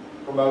and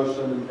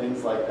promotion and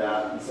things like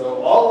that. And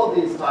so all of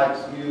these types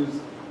use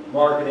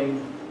marketing.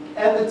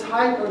 And the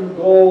type and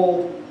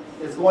goal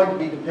is going to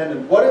be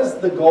dependent. What is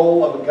the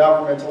goal of a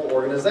governmental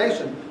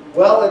organization?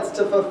 Well, it's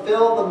to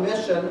fulfill the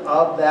mission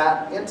of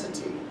that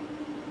entity.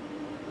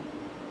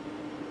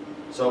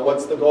 So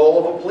what's the goal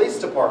of a police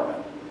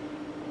department?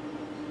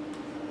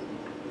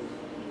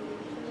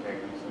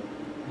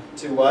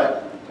 To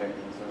what?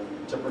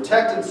 To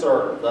protect and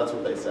serve, that's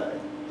what they say.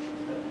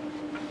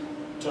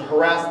 To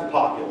harass the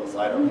populace,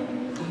 I don't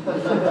know.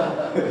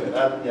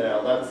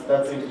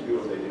 That seems to be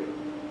what they do.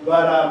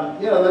 But,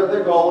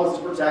 their goal is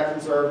to protect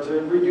and serve,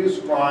 to reduce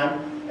crime.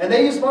 And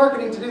they use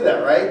marketing to do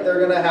that, right? They're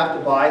going to have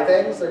to buy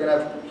things, they're going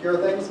to have to procure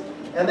things.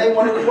 And they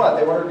want to do what?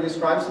 They want to reduce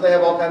crime, so they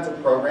have all kinds of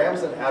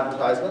programs and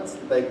advertisements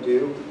that they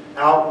do.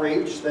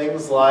 Outreach,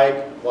 things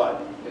like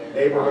what?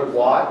 Neighborhood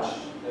Watch.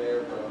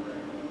 DARE program.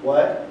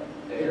 What?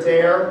 The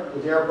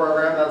DARE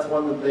program, that's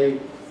one that they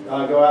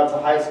go out to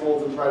high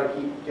schools and try to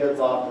keep kids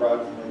off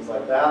drugs and things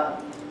like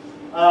that.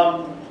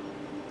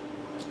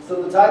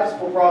 So the types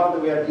for profit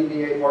that we have,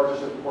 DBA,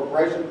 partnership, and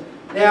corporation.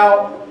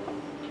 Now,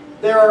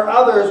 there are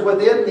others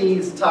within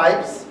these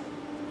types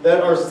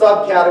that are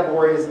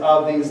subcategories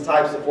of these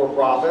types of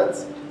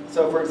for-profits.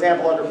 So for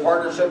example, under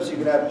partnerships, you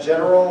can have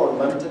general or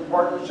limited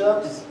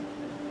partnerships.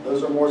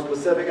 Those are more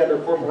specific. Under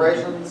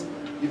corporations,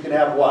 you can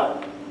have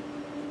what?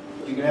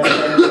 You can have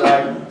things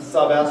like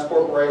sub-S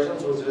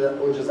corporations,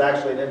 which is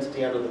actually an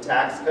entity under the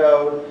tax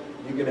code.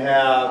 You can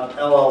have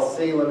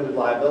LLC, limited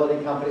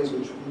liability companies,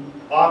 which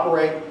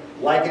operate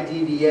like a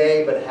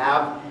DBA, but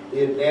have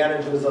the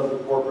advantages of the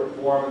corporate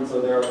form, and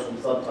so there are some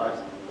subtypes.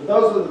 But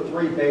those are the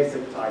three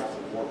basic types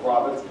of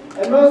for-profits.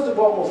 And most of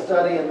what we'll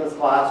study in this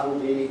class will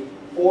be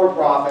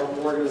for-profit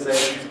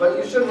organizations, but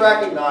you should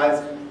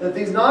recognize that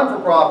these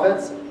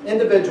non-for-profits,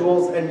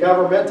 individuals, and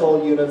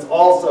governmental units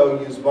also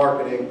use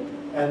marketing,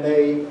 and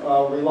they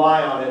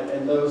rely on it,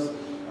 and those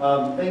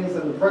things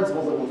and the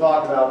principles that we'll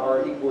talk about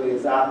are equally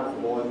as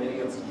applicable in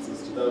many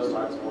instances to those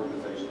types of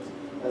organizations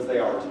as they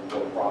are to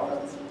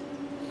for-profits.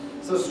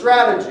 So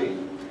strategy.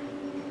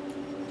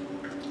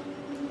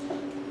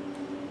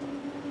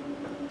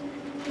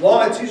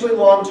 It's usually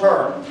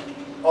long-term,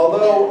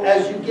 although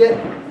as you get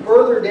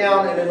further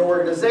down in an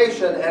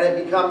organization and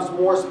it becomes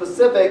more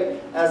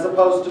specific as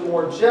opposed to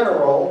more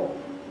general,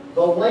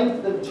 the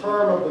length and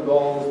term of the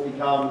goals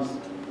becomes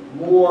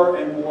more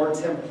and more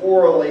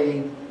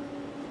temporally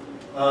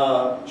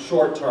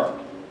short-term.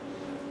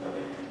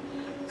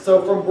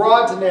 So from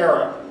broad to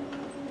narrow,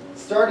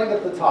 starting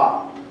at the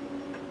top,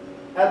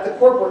 at the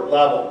corporate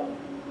level.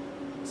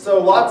 So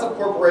lots of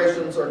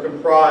corporations are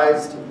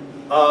comprised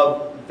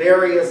of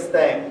various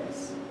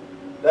things,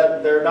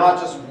 that they're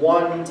not just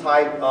one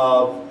type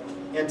of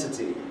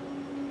entity.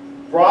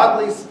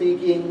 Broadly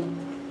speaking,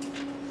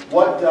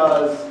 what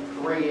does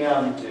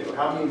 3M do?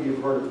 How many of you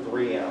have heard of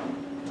 3M?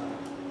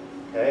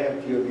 Okay,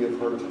 a few of you have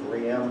heard of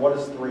 3M. What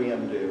does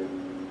 3M do?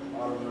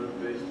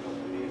 Automotive-based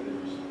company, they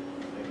just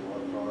make a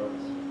lot of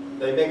products.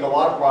 They make a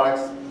lot of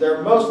products.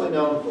 They're mostly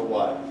known for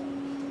what?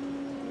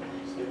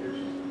 Stickers.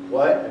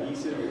 What?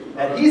 Adhesive.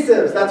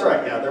 Adhesives, that's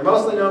right, yeah. They're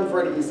mostly known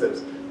for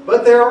adhesives.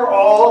 But there are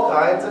all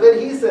kinds of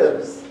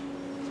adhesives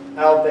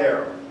out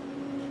there.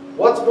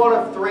 What's one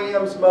of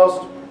 3M's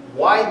most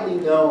widely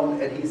known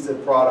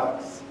adhesive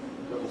products?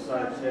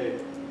 Double-sided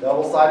tape.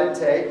 Double-sided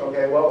tape.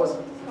 Okay, what was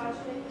it? Scotch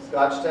tape.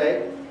 Scotch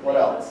tape. What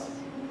else?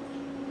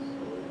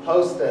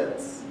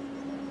 Post-its.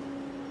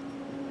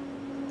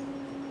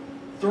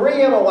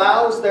 3M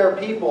allows their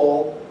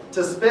people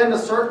to spend a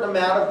certain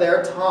amount of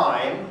their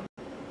time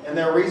and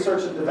their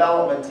research and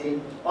development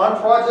team on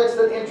projects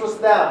that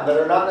interest them, that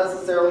are not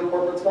necessarily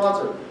corporate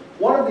sponsored.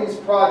 One of these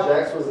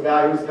projects was a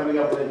guy who was coming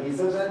up with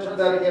adhesives, and it turns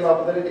out he came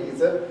up with an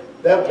adhesive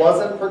that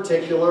wasn't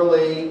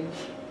particularly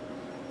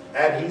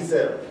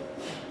adhesive.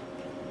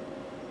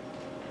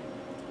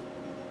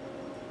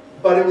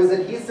 But it was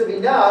adhesive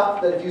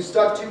enough that if you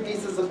stuck two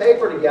pieces of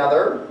paper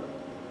together,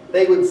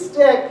 they would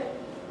stick,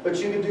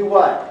 but you could do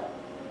what?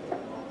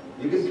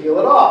 You could peel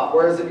it off.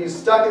 Whereas if you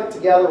stuck it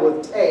together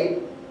with tape,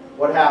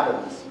 what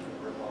happens?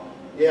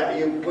 Yeah,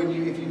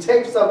 if you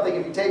tape something,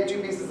 if you tape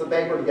two pieces of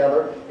paper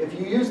together, if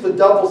you use the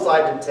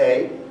double-sided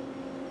tape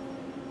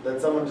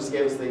that someone just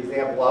gave us the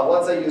example of,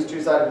 let's say you use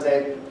two-sided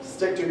tape,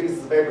 stick two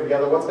pieces of paper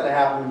together, what's going to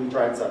happen when you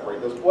try and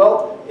separate those?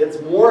 Well, it's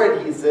more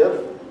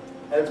adhesive,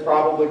 and it's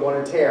probably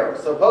going to tear.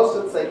 So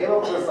Post-its, they came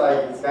up with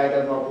this guy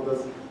came up with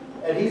this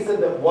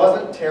adhesive that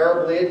wasn't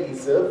terribly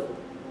adhesive,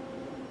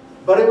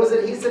 but it was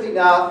adhesive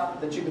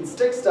enough that you could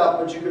stick stuff,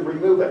 but you could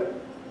remove it.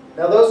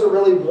 Now those are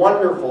really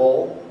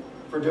wonderful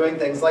for doing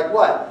things like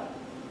what?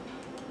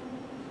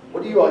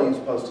 What do you all use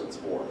Post-its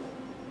for?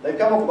 They've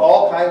come up with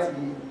all kinds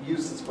of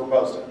uses for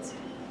Post-its.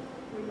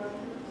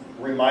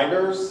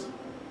 Reminders.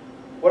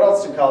 What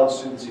else do college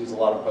students use a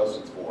lot of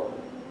Post-its for?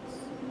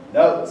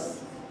 Notes.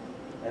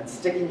 And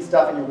sticking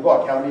stuff in your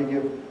book. How many of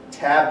you have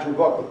tabbed your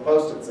book with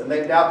Post-its? And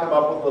they've now come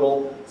up with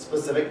little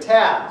specific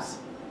tabs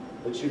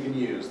that you can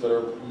use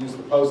that use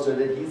the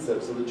Post-it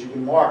adhesive so that you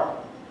can mark,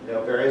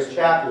 various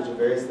chapters or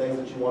various things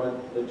that you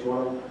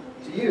want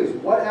to use.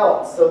 What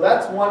else? So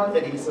that's one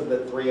adhesive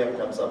that 3M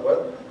comes up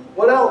with.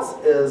 What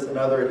else is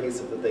another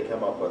adhesive that they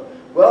come up with?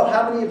 Well,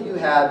 how many of you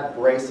had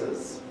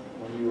braces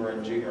when you were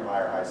in junior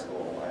high or high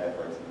school? I had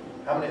braces.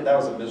 How many? That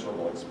was a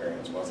miserable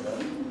experience, wasn't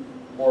it?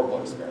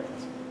 Horrible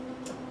experience.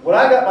 When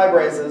I got my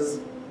braces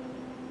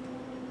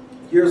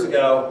years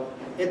ago,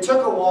 it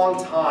took a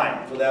long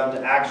time for them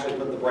to actually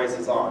put the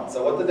braces on.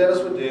 So what the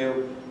dentist would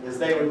do is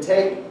they would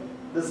take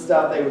this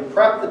stuff, they would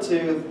prep the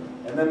tooth,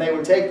 and then they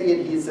would take the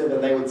adhesive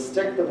and they would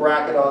stick the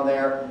bracket on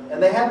there,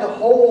 and they had to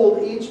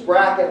hold each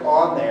bracket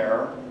on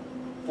there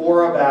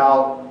for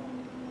about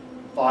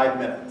 5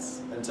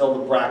 minutes until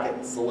the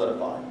bracket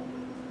solidified.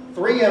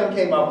 3M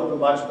came up with a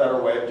much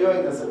better way of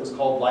doing this. It was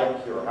called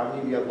Light Cure. How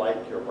many of you have Light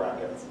Cure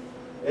brackets?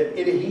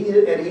 It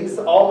adheres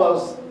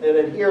almost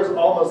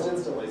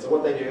instantly. So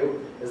what they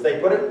do is they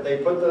put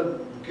the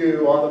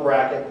goo on the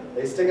bracket,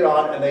 they stick it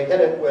on, and they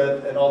hit it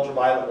with an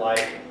ultraviolet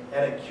light,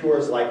 and it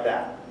cures like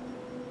that.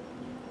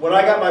 When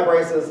I got my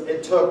braces,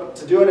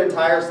 to do an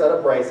entire set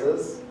of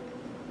braces,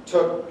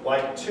 took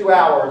like 2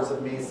 hours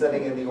of me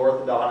sitting in the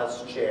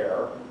orthodontist's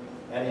chair,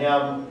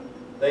 and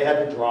they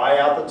had to dry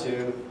out the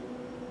tooth,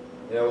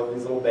 with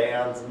these little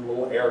bands and a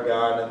little air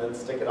gun, and then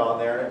stick it on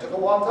there, and it took a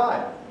long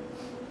time.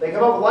 They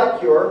come up with Light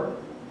Cure,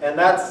 and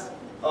that's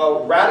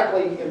a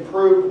radically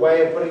improved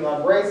way of putting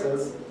on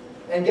braces,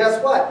 and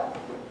guess what?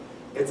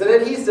 It's an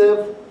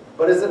adhesive,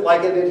 but is it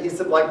like an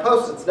adhesive like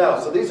Post-its? No.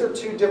 So these are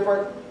two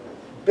different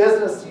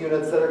business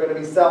units that are going to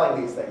be selling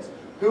these things.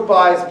 Who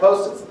buys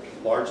Post-its?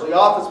 Largely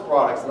office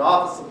products and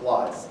office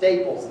supplies,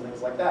 staples and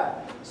things like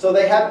that. So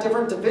they have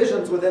different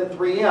divisions within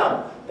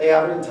 3M. They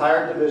have an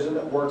entire division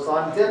that works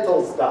on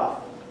dental stuff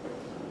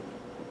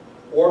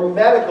or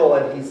medical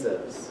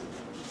adhesives.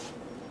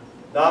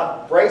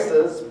 Not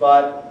braces,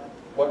 but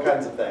what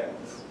kinds of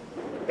things?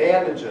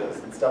 Bandages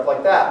and stuff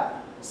like that.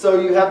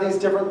 So you have these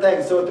different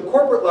things. So at the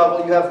corporate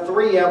level, you have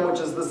 3M, which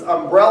is this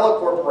umbrella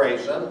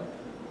corporation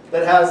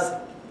that has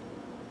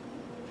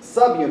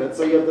subunits.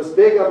 So you have this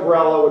big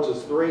umbrella, which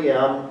is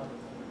 3M,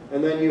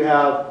 and then you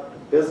have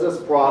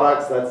business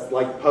products, that's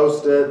like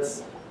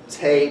Post-its,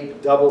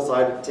 tape,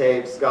 double-sided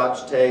tape,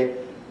 Scotch tape.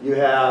 You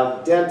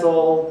have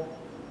dental,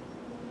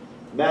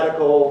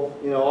 medical,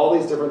 all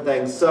these different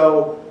things.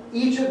 So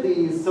each of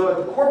these, so at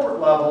the corporate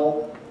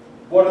level,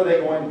 what are they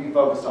going to be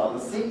focused on?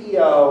 The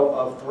CEO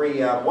of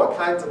 3M, what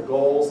kinds of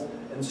goals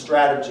and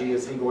strategy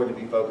is he going to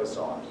be focused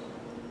on?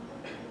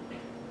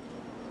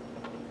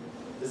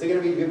 Is he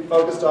going to be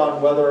focused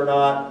on whether or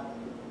not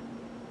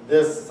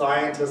this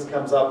scientist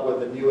comes up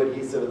with a new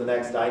adhesive in the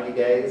next 90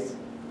 days?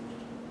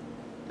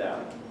 No.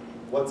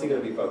 What's he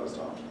going to be focused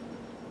on?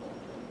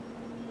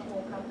 The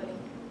whole company.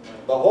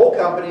 The whole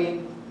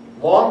company,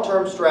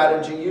 long-term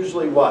strategy,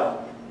 usually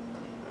what?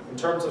 In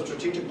terms of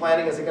strategic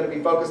planning, is it going to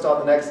be focused on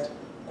the next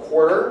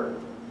quarter,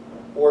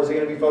 or is he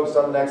going to be focused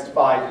on the next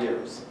 5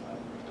 years?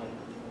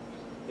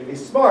 If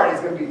he's smart,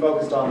 he's going to be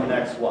focused on the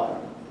next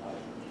what?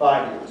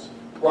 5 years.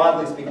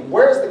 Broadly speaking,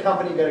 where's the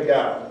company going to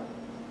go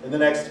in the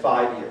next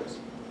 5 years?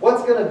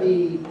 What's going to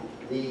be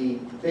the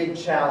big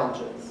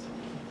challenges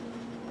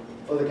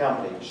for the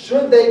company?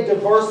 Should they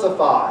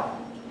diversify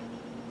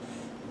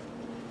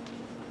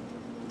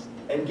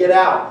and get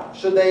out?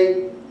 Should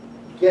they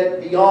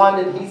get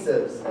beyond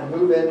adhesives and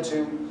move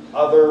into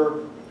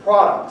other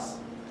products?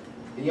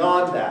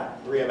 Beyond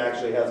that, 3M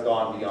actually has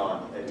gone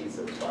beyond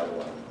adhesives, by the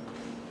way.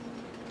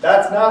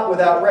 That's not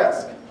without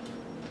risk.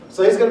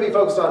 So he's going to be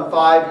focused on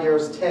 5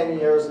 years, 10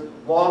 years,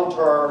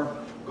 long-term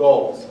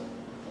goals.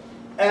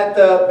 At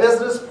the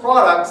business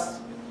products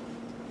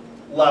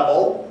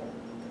level,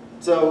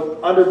 so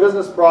under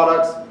business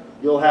products,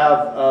 you'll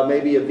have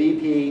maybe a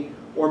VP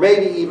or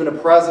maybe even a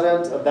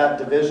president of that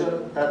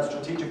division, that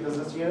strategic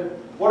business unit.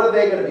 What are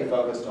they going to be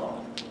focused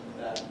on?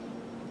 That,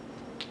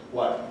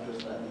 What?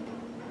 just that.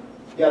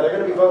 Yeah, they're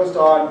going to be focused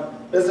on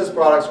business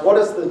products. What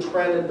is the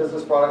trend in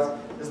business products?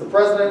 Is the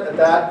president at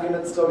that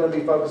unit still going to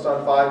be focused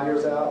on 5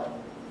 years out?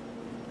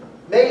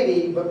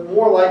 Maybe, but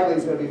more likely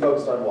he's going to be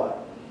focused on what?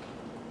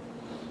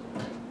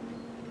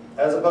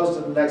 As opposed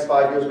to the next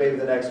 5 years, maybe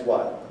the next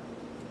what?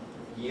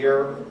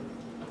 Year,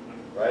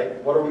 right?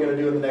 What are we going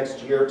to do in the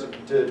next year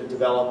to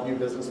develop new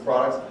business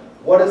products?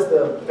 What is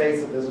the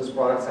face of business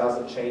products? How's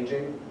it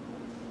changing?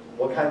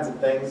 What kinds of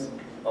things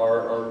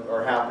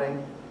are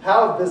happening?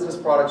 How have business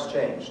products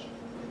changed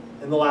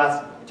in the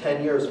last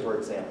 10 years, for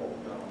example?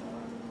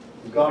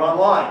 We've gone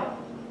online.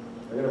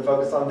 We're going to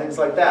focus on things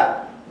like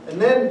that.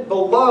 And then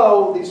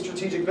below these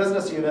strategic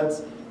business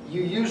units,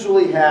 you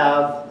usually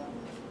have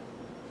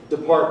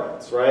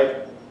departments,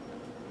 right?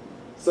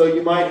 So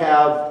you might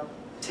have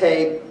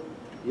tape,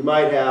 you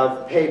might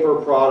have paper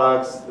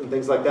products and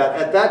things like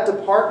that. At that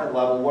department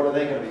level, what are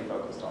they going to be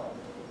focused on?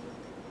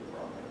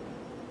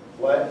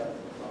 What?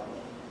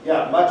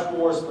 Yeah, much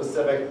more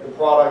specific, the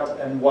product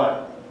and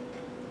what?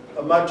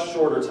 A much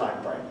shorter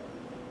time frame.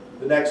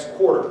 The next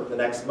quarter, the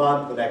next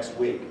month, the next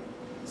week.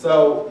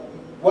 So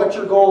what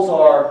your goals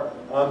are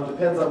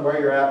depends on where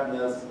you're at in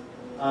this.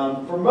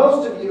 For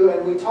most of you,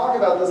 and we talk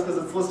about this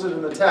because it's listed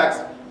in the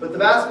text, but the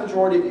vast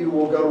majority of you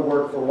will go to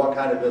work for what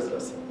kind of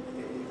business,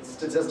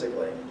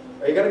 statistically?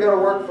 Are you going to go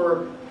to work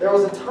for, there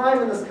was a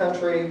time in this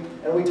country,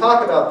 and we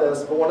talk about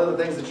this, but one of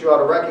the things that you ought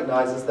to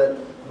recognize is that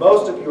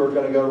most of you are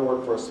going to go to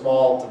work for a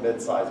small to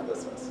mid-sized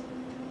business.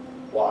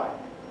 Why?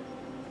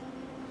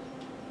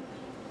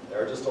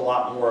 There are just a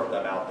lot more of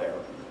them out there.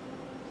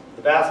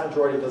 The vast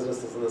majority of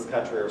businesses in this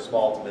country are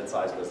small to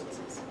mid-sized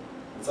businesses.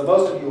 So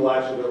most of you will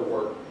actually go to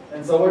work.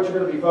 And so what you're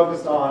going to be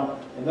focused on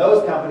in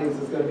those companies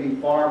is going to be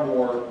far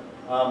more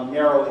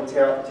narrowly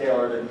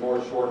tailored and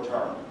more short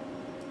term.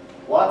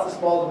 Lots of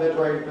small to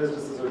mid-range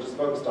businesses are just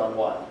focused on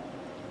what?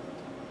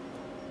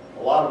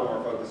 A lot of them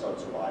are focused on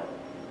survival.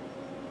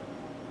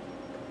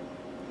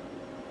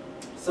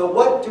 So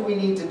what do we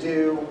need to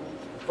do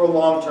for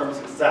long-term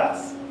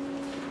success?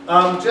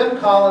 Jim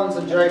Collins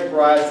and Jerry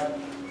Price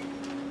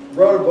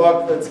wrote a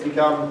book that's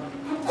become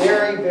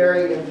very,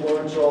 very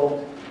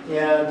influential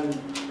in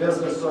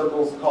business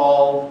circles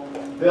called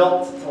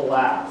Built to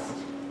Last.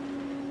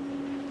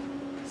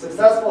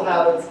 Successful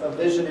Habits of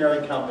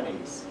Visionary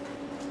Companies.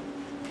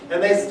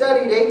 And they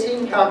studied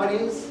 18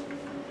 companies.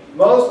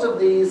 Most of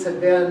these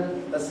had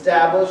been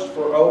established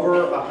for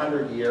over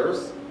 100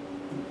 years.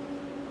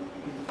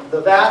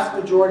 The vast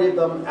majority of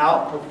them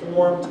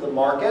outperformed the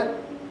market.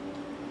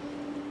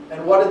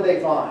 And what did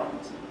they find?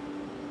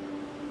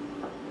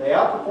 They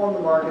outperformed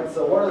the market,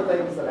 so what are the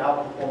things that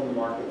outperform the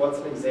market? What's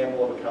an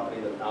example of a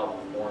company that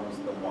outperforms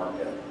the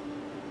market?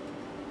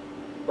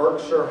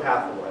 Berkshire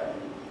Hathaway.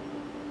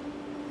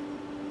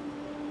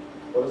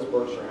 What is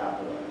Berkshire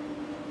Hathaway?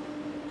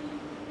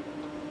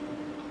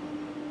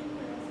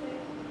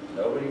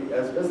 Nobody,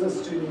 as business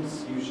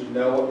students, you should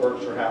know what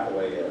Berkshire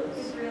Hathaway is.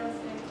 It's real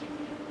estate.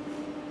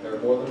 They're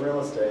more than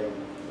real estate.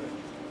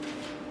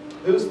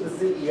 Who's the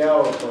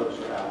CEO of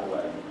Berkshire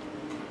Hathaway?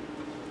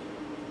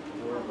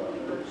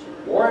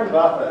 Warren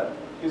Buffett.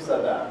 Who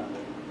said that?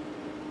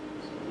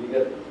 You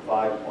get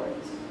 5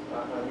 points.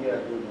 Yeah,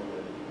 Google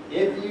it.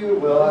 If you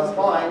will, that's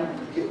fine.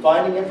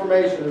 Finding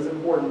information is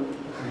important.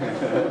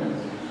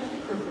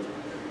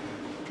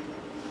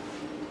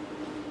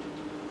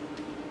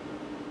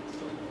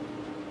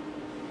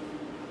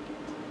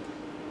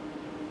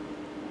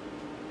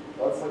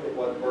 Let's look at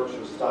what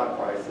Berkshire's stock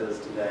price is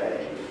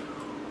today.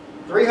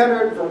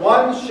 300 for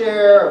one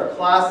share of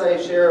Class A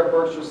share of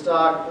Berkshire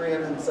stock,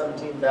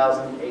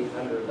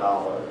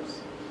 $317,800.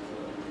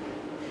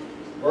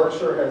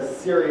 Berkshire has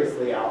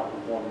seriously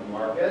outperformed the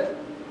market.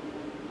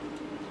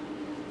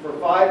 For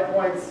 5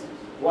 points,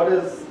 what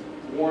is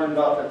Warren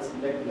Buffett's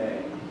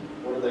nickname?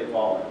 What do they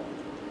call him?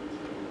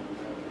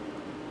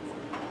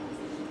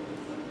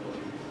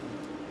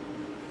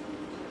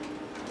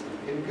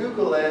 You can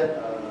Google it.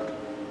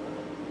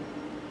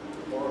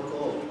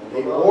 Oracle.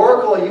 The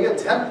Oracle, you get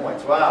 10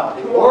 points. Wow.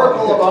 The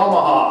Oracle of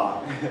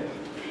Omaha.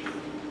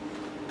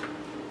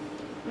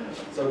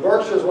 So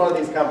Berkshire is one of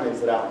these companies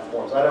that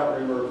outperforms. I don't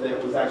remember if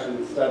it was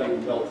actually studied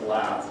and built to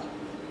last.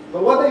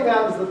 But what they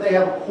found is that they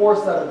have a core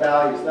set of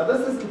values. Now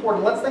this is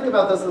important. Let's think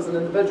about this as an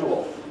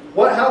individual.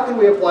 How can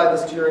we apply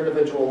this to your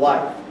individual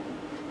life?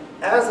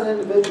 As an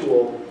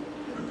individual,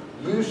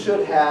 you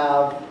should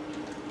have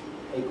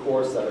a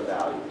core set of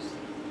values.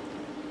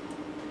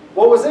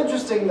 What was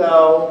interesting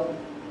though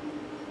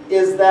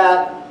is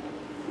that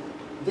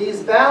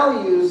these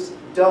values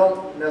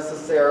don't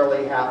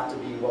necessarily have to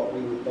be what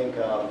we would think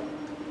of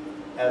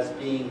as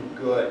being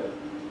good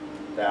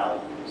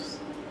values.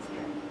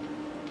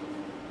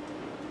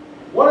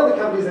 One of the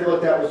companies they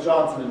looked at was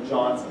Johnson &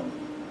 Johnson.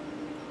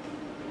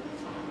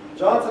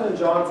 Johnson &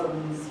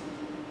 Johnson's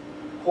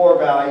core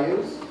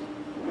values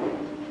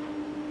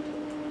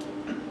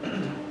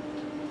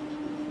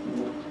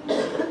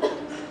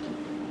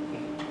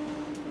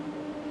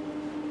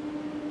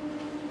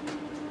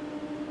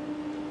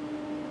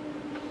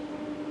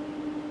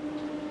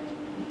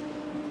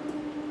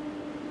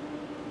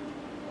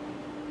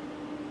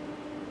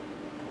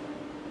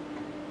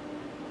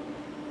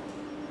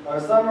are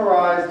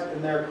summarized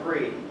in their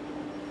creed.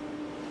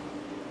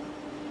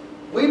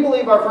 We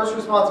believe our first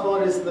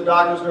responsibility is to the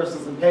doctors,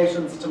 nurses, and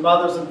patients, to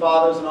mothers and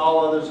fathers, and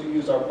all others who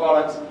use our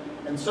products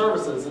and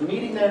services. In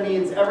meeting their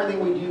needs, everything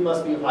we do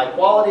must be of high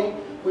quality.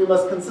 We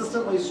must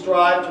consistently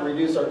strive to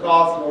reduce our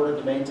costs in order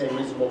to maintain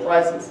reasonable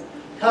prices.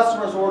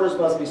 Customers' orders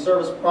must be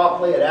serviced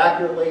promptly and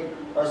accurately.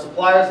 Our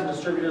suppliers and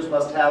distributors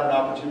must have an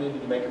opportunity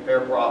to make a fair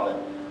profit.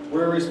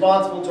 We're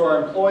responsible to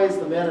our employees,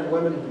 the men and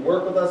women who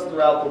work with us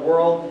throughout the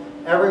world.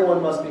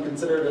 Everyone must be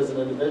considered as an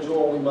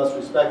individual. We must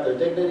respect their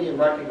dignity and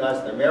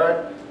recognize their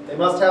merit. They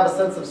must have a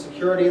sense of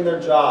security in their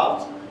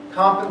jobs.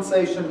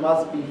 Compensation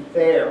must be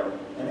fair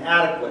and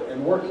adequate,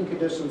 and working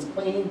conditions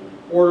clean,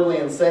 orderly,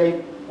 and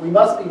safe. We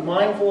must be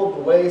mindful of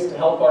the ways to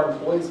help our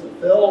employees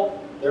fulfill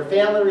their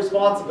family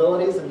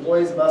responsibilities.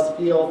 Employees must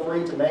feel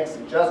free to make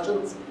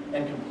suggestions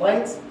and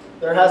complaints.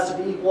 There has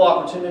to be equal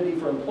opportunity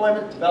for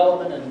employment,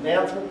 development, and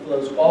advancement for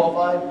those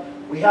qualified.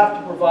 We have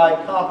to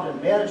provide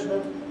competent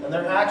management, and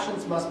their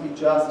actions must be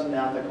just and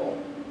ethical.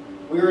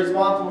 We are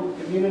responsible for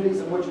the communities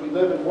in which we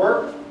live and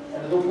work,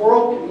 and to the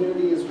world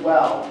community as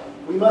well.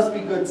 We must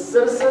be good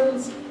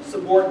citizens,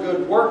 support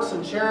good works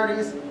and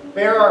charities,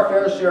 bear our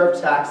fair share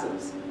of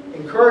taxes,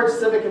 encourage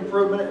civic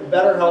improvement and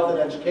better health and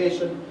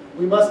education.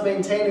 We must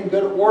maintain in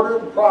good order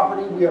the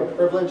property we are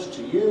privileged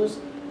to use,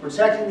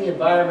 protecting the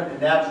environment and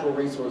natural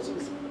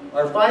resources.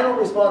 Our final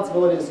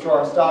responsibility is to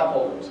our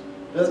stockholders.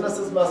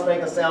 Businesses must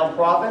make a sound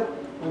profit.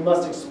 We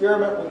must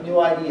experiment with new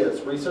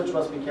ideas. Research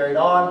must be carried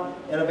on,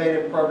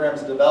 innovative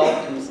programs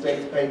developed, and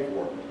mistakes paid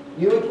for.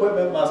 New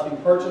equipment must be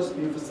purchased,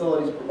 new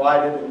facilities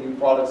provided, and new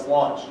products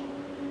launched.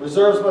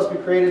 Reserves must be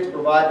created to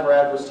provide for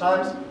adverse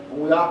times.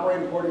 When we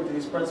operate according to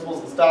these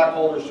principles, the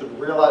stockholders should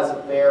realize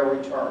a fair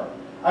return.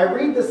 I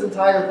read this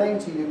entire thing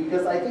to you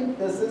because I think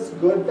this is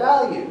good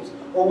values,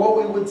 or what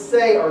we would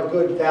say are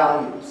good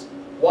values.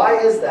 Why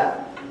is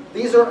that?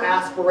 These are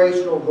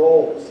aspirational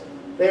goals.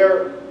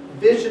 They're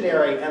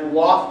visionary and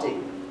lofty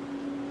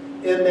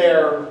in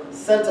their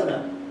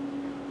sentiment.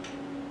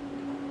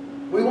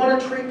 We want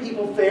to treat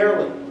people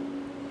fairly.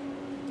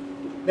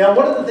 Now,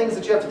 one of the things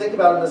that you have to think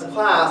about in this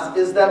class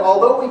is that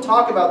although we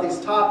talk about these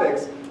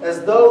topics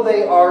as though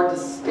they are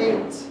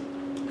distinct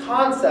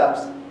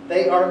concepts,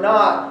 they are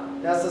not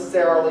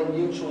necessarily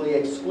mutually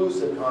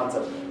exclusive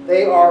concepts.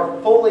 They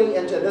are fully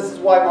into, this is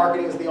why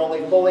marketing is the only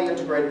fully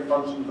integrated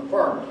function of the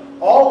firm.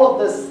 All of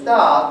this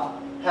stuff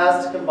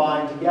has to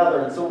combine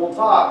together. And so we'll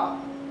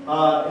talk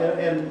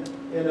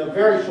in a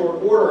very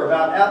short order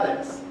about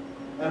ethics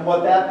and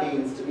what that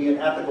means to be an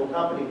ethical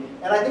company.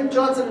 And I think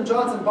Johnson &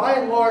 Johnson, by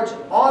and large,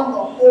 on the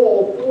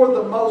whole, for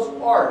the most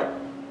part,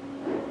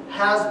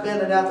 has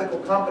been an ethical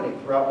company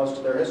throughout most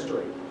of their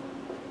history.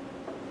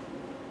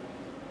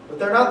 But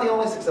they're not the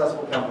only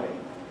successful company.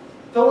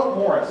 Philip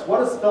Morris. What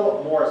does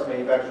Philip Morris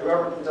manufacture?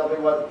 Whoever can tell me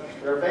what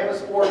they're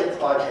famous for gets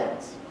 5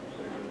 points.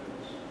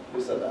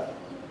 Who said that?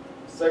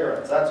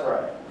 Cigarettes, that's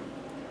right.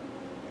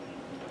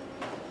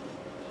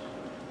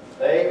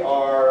 They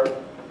are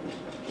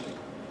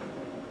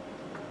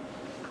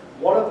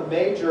one of the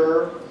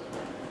major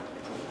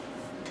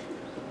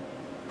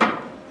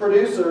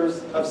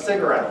producers of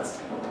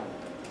cigarettes.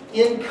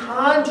 In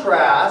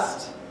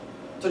contrast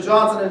to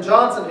Johnson &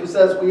 Johnson, who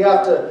says we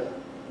have to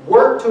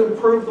work to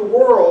improve the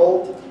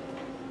world,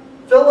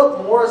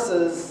 Philip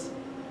Morris's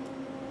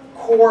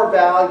core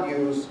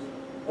values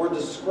were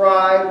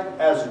described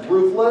as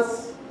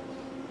ruthless,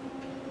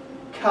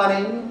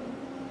 cunning,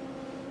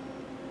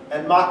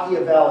 and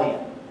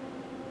Machiavellian.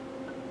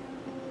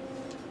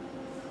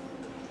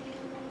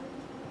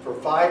 For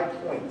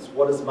 5 points,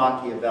 what does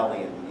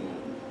Machiavellian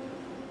mean?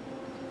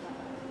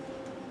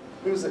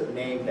 Who's it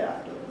named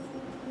after?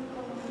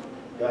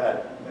 Go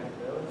ahead.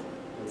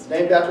 It's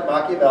named after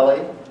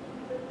Machiavelli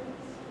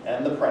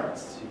and the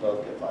Prince. You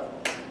both get 5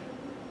 points.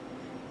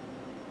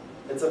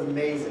 It's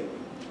amazing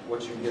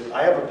what you get.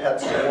 I have a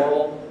pet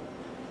squirrel.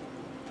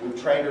 We've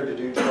trained her to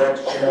do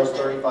tricks. She knows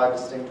 35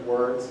 distinct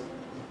words.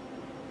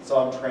 So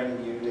I'm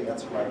training you to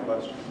answer my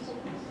questions.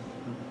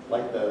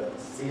 Like the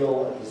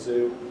seal at the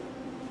zoo.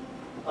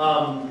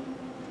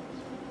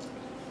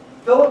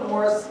 Philip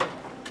Morris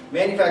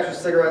manufactures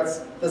cigarettes.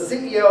 The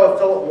CEO of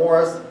Philip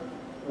Morris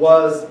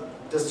was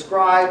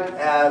described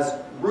as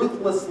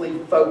ruthlessly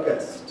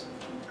focused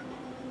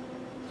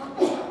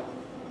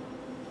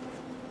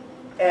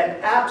and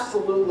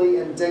absolutely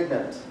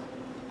indignant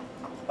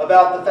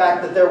about the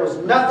fact that there was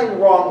nothing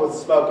wrong with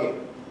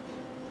smoking.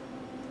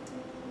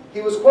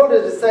 He was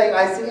quoted as saying,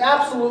 "I see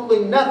absolutely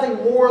nothing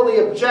morally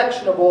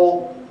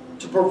objectionable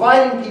to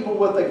providing people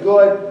with a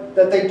good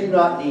that they do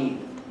not need."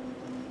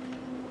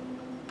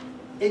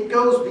 It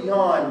goes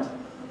beyond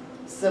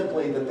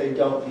simply that they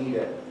don't need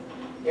it.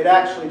 It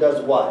actually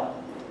does what?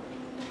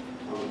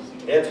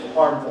 It's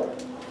harmful.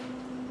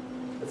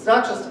 It's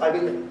not just, I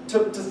mean,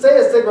 to say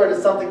a cigarette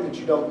is something that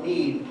you don't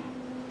need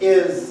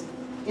is,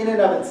 in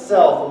and of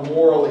itself, a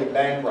morally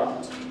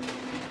bankrupt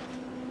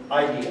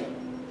idea.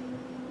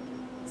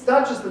 It's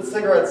not just that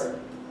cigarettes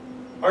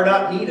are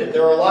not needed.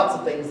 There are lots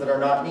of things that are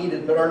not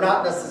needed, but are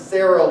not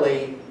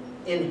necessarily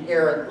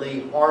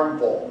inherently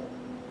harmful.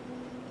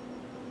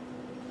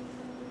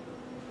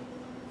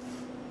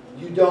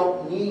 You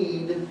don't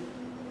need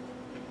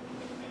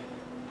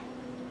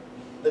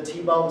the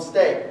T-bone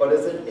steak, but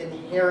is it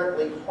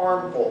inherently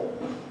harmful?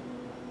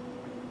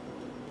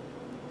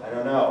 I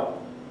don't know.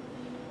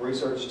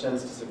 Research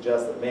tends to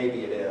suggest that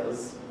maybe it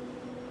is.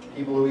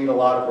 People who eat a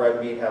lot of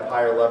red meat have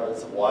higher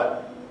levels of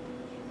what?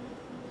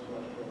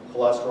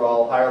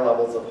 Cholesterol, higher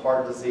levels of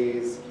heart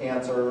disease,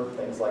 cancer,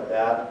 things like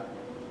that.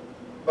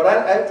 But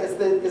is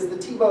the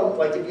T-bone,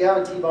 like if you have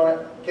a T-bone,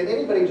 can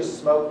anybody just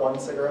smoke one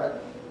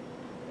cigarette?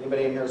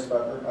 Anybody in here a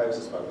smoker? I was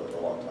a smoker for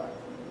a long time.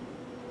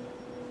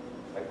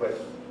 I quit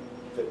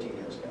 15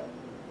 years ago.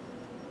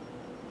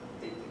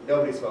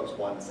 Nobody smokes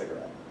one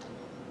cigarette.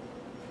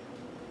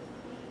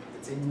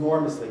 It's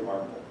enormously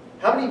harmful.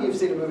 How many of you have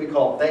seen a movie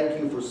called Thank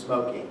You for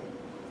Smoking?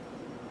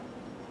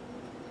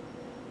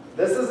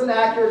 This is an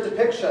accurate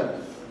depiction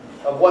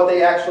of what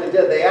they actually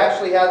did. They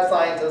actually had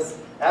scientists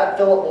at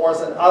Philip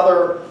Morris and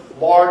other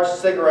large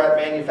cigarette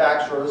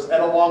manufacturers,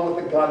 and along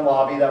with the gun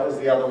lobby, that was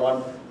the other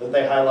one that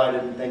they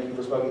highlighted in Thank You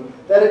for Smoking,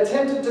 that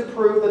attempted to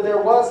prove that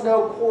there was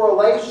no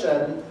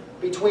correlation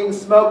between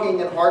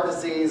smoking and heart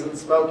disease and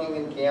smoking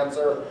and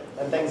cancer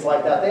and things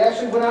like that. They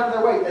actually went out of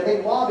their way and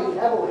they lobbied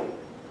heavily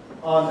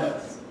on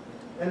this.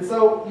 And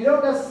so you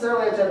don't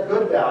necessarily have to have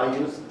good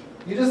values,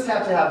 you just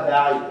have to have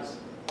values.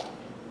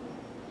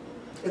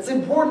 It's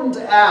important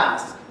to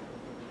ask,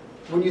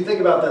 when you think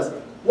about this,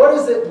 what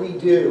is it we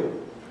do?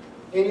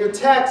 In your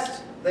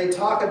text, they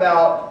talk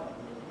about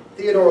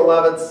Theodore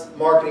Levitt's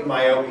marketing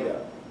myopia.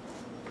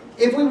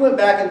 if we went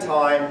back in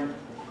time,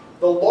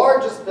 the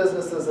largest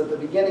businesses at the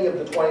beginning of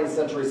the 20th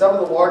century, some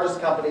of the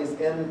largest companies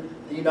in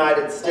the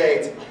United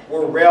States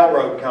were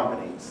railroad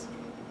companies.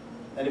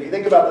 And if you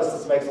think about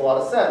this makes a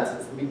lot of sense.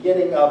 It's the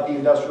beginning of the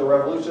Industrial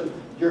Revolution.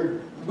 You're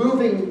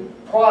moving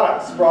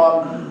products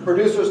from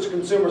producers to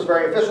consumers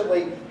very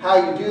efficiently.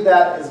 How you do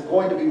that is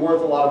going to be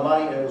worth a lot of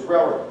money, and it was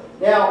railroad.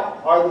 Now,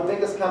 are the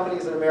biggest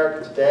companies in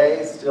America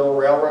today still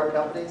railroad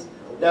companies?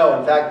 No,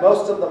 in fact,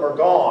 most of them are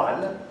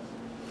gone.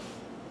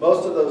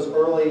 Most of those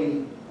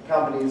early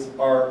companies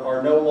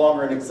are no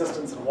longer in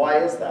existence, and why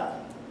is that?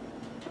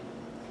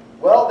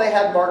 Well, they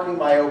had marketing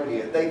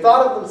myopia. They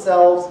thought of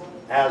themselves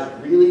as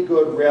really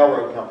good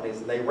railroad companies,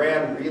 and they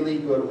ran really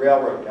good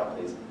railroad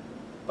companies.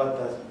 But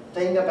the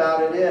thing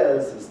about it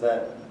is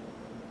that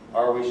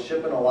are we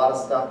shipping a lot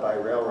of stuff by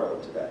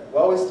railroad today?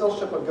 Well, we still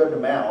ship a good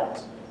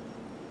amount,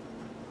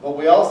 but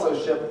we also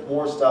ship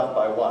more stuff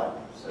by what?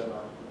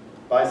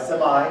 By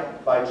semi,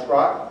 by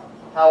truck.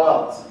 How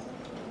else?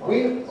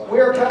 We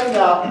are coming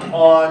up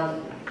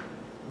on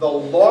the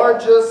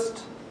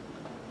largest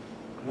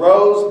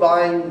rose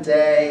buying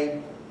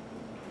day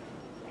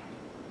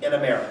in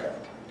America.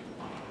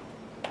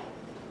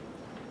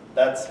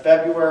 That's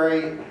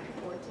February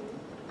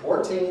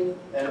 14th,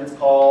 and it's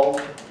called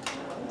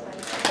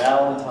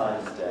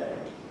Valentine's Day.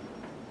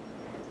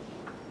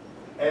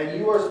 And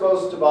you are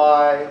supposed to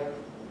buy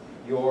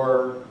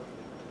your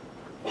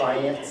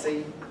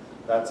fiancé.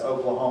 That's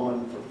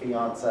Oklahoman for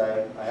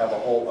fiance. I have a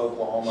whole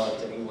Oklahoma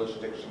to English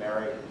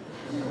dictionary.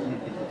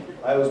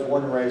 I was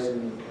born and raised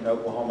in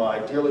Oklahoma. I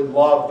dearly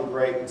love the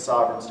great and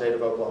sovereign state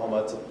of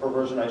Oklahoma. It's a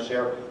perversion I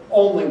share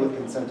only with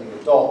consenting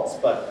adults.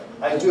 But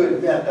I do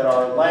admit that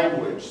our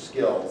language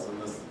skills in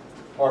this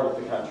part of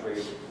the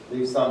country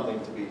leave something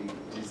to be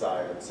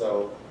desired.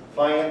 So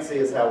fiancé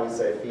is how we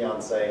say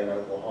fiance in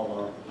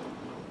Oklahoma.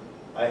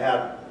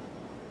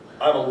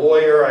 I'm a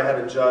lawyer. I had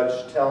a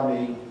judge tell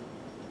me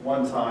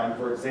one time,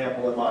 for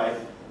example, in my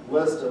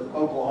list of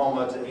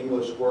Oklahoma to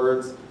English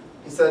words,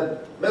 he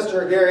said,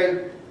 Mr.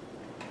 Gary,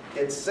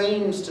 it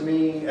seems to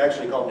me,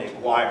 actually he called me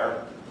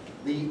Aguirre,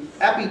 the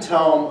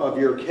epitome of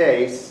your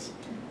case,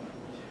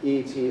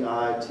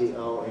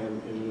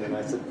 E-P-I-T-O-M-E, and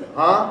I said,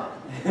 huh?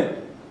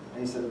 And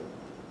he said,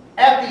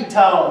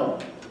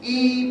 epitome,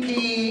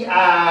 E-P-I-T-O-M-E.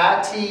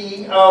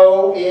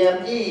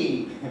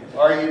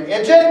 Are you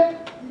itching?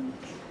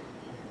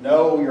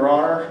 No, Your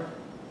Honor.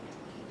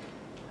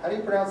 How do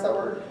you pronounce that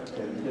word?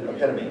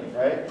 Epitome,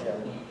 right? Yeah.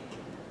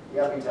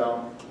 The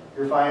epitome.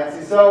 Your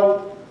fiancé.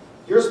 So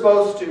you're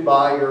supposed to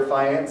buy your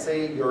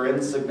fiancé, your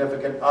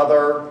insignificant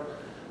other,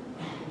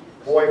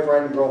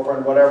 boyfriend,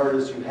 girlfriend, whatever it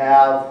is you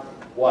have,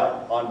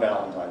 what, on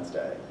Valentine's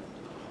Day?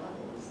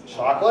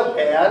 Chocolate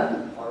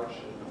and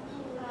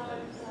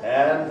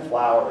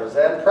flowers.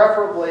 And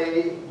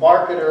preferably,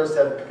 marketers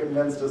have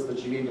convinced us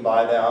that you need to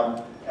buy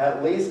them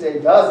at least a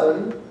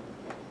dozen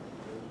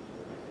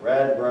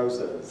red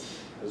roses,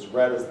 because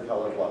red is the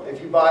color of love.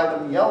 If you buy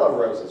them yellow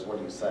roses, what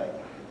do you say?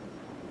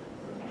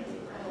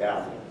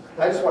 Yeah,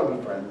 I just want to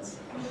be friends.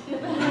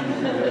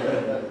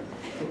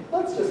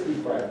 Let's just be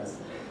friends.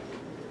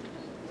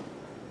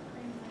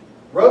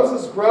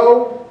 Roses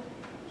grow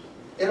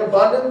in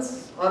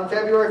abundance on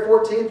February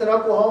 14th in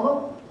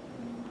Oklahoma?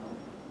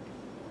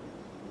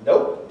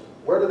 Nope.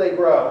 Where do they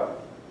grow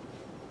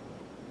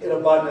in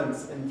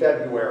abundance in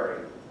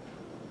February?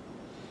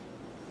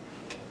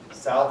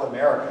 South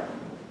America.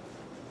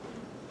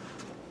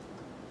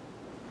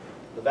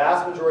 The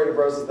vast majority of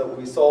roses that will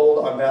be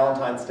sold on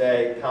Valentine's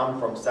Day come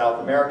from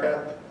South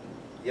America.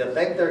 You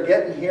think they're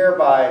getting here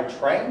by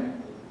train?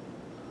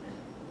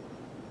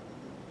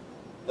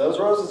 Those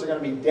roses are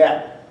going to be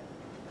dead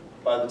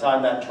by the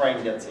time that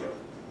train gets here.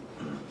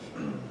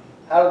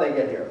 How do they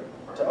get here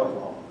to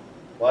Oklahoma?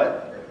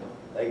 What?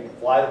 They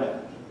fly them in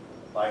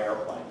by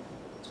airplane.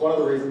 It's one of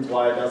the reasons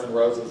why a dozen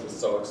roses is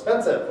so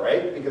expensive,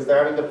 right? Because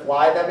they're having to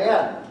fly them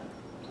in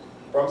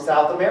from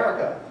South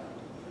America.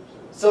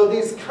 So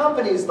these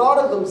companies thought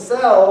of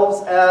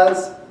themselves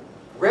as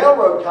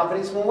railroad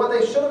companies when what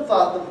they should have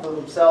thought of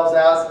themselves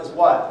as is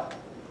what?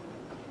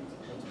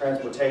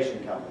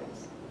 Transportation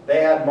companies.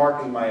 They had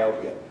marketing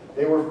myopia.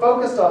 They were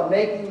focused on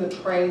making the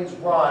trains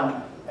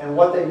run, and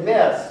what they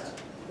missed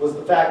was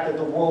the fact that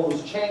the world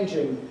was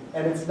changing,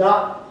 and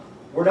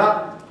we're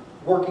not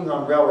working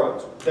on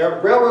railroads.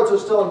 Railroads are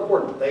still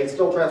important. They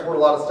still transport a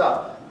lot of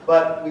stuff.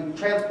 But we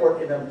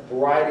transport in a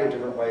variety of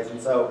different ways.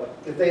 And so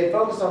if they had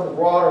focused on the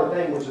broader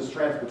thing, which is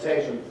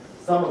transportation,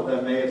 some of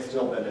them may have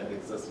still been in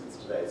existence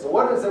today. So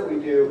what is it we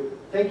do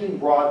thinking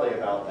broadly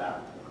about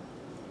that?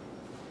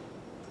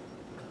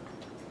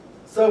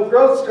 So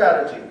growth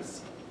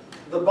strategies.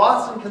 The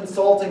Boston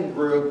Consulting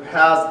Group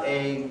has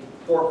a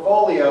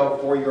portfolio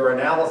for your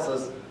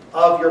analysis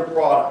of your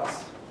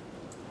products.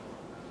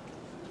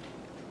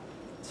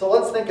 So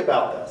let's think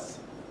about this.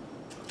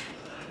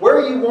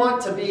 Where you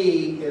want to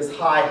be is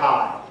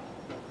high,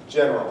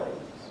 generally.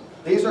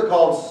 These are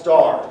called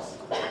stars.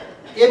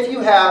 If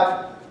you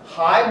have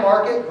high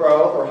market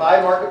growth or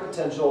high market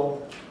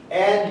potential,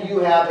 and you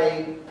have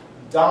a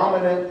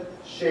dominant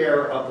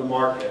share of the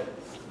market,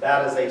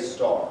 That is a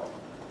star.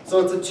 So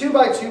it's a 2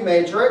 by 2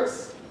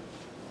 matrix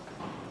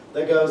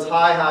that goes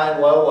high, high,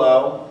 and low,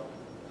 low,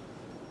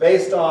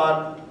 based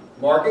on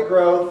market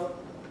growth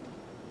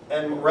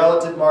and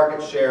relative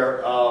market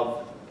share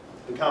of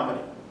the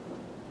company.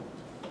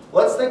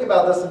 Let's think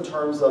about this in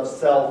terms of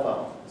cell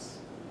phones.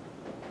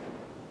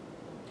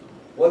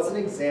 What's an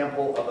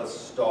example of a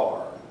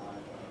star?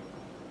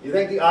 You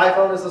think the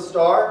iPhone is a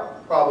star?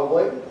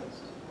 Probably.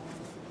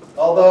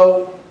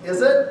 Although,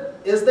 is it?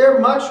 Is there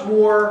much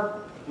more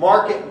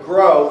market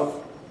growth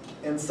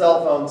in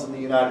cell phones in the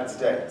United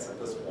States at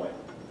this point?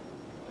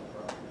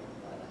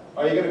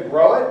 Are you going to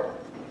grow it?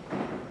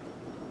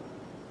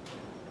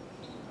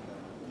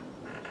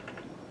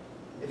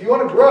 If you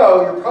want to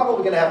grow, you're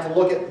probably going to have to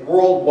look at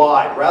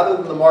worldwide. Rather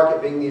than the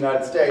market being the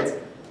United States,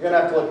 you're going to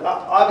have to look,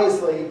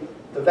 obviously,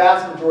 the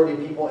vast majority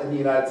of people in the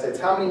United States,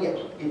 how many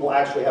people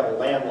actually have a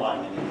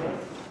landline anymore?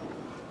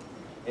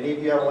 Any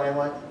of you have a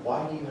landline?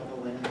 Why do you have a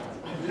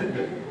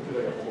landline?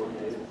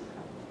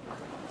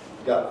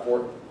 You got four,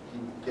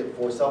 you get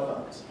 4 cell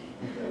phones.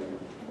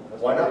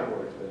 Why not?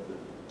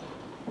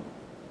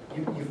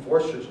 You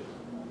force your,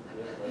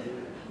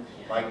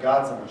 my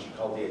God, someone should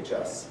call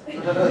DHS. You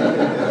know,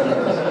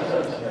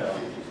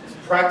 it's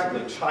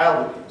practically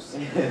child abuse.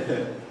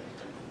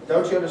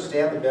 Don't you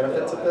understand the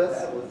benefits of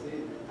this?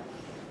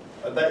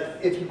 That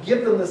if you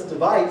give them this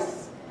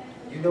device,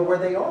 you know where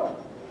they are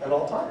at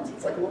all times.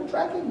 It's like a little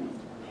tracking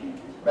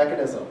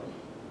mechanism.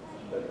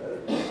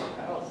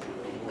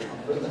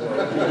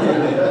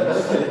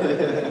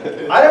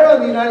 I don't know,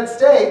 in the United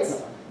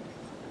States,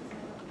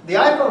 the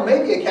iPhone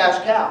may be a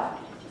cash cow.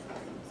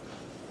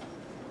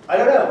 I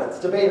don't know, it's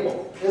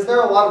debatable. Is there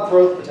a lot of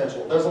growth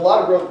potential? There's a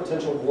lot of growth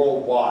potential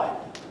worldwide.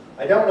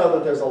 I don't know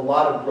that there's a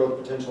lot of growth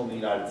potential in the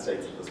United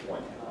States at this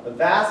point. The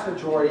vast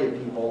majority of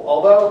people,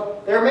 although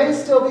there may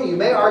still be, you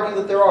may argue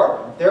that there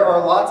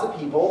are lots of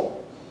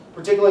people,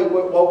 particularly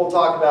what we'll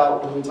talk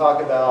about when we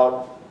talk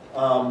about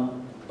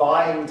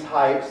buying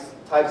types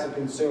of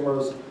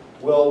consumers.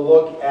 We'll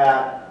look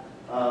at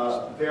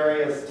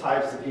various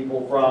types of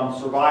people, from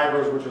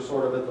survivors, which are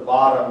sort of at the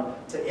bottom,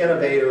 to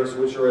innovators,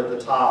 which are at the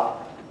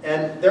top.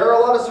 And there are a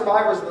lot of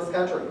survivors in this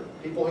country,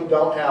 people who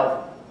don't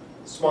have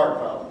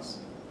smartphones.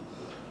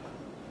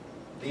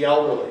 The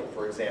elderly,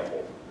 for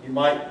example. You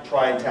might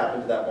try and tap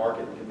into that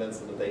market and convince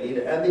them that they need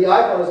it. And the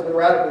iPhone has been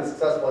radically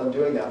successful in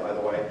doing that, by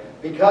the way,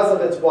 because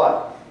of its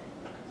what?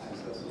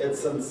 Its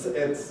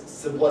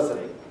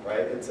simplicity,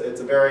 right? It's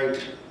a very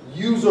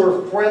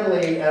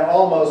user-friendly and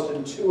almost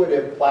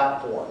intuitive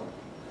platform.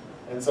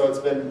 And so it's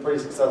been pretty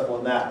successful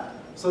in that.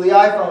 So the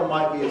iPhone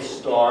might be a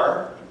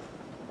star.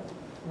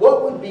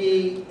 What would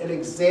be an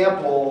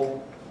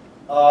example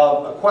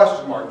of a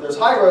question mark? There's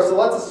high growth, so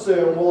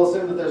we'll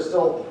assume that there's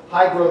still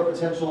high growth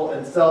potential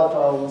in cell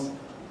phones.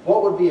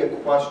 What would be a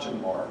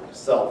question mark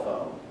cell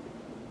phone?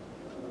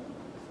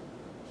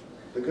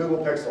 The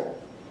Google Pixel.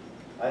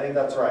 I think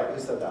that's right. Who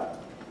said that?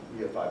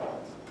 You get 5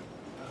 points.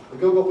 The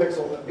Google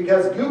Pixel,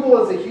 because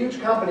Google is a huge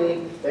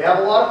company, they have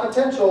a lot of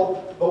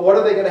potential, but what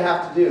are they going to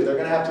have to do? They're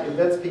going to have to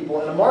convince people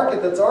in a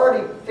market that's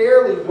already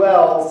fairly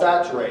well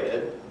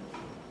saturated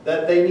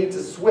that they need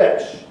to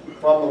switch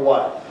from the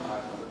what?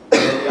 The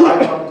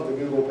iPhone to the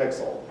Google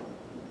Pixel.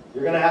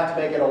 You're going to have to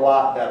make it a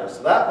lot better.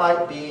 So that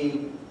might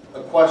be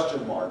a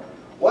question mark.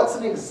 What's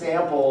an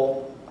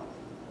example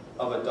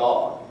of a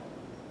dog?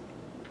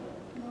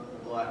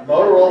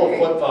 Motorola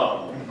flip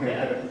phone.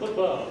 Yeah, flip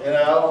phone. You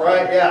know,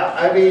 right? Yeah.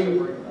 I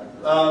mean,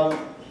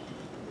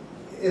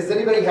 is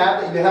anybody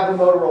happy? You have a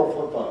Motorola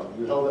flip phone.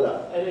 You held it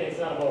up. I think it's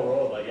not a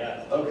Motorola, but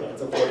yeah. Okay,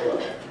 it's a flip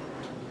phone.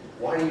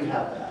 Why do you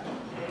have that?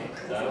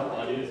 All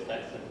I do is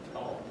text and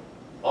call.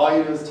 All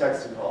you do is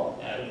text and call.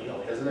 Yeah, I don't need all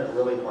these. Isn't it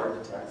really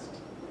hard to text?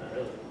 Not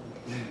really.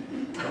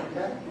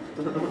 Okay.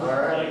 All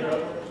right.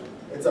 Like,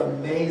 It's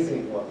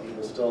amazing what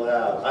people still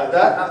have.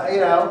 You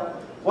know,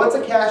 what's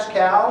a cash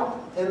cow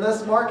in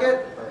this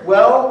market?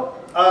 Well,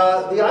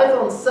 the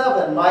iPhone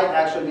 7 might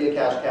actually be a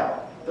cash cow.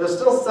 They're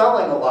still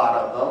selling a lot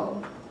of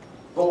them,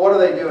 but what are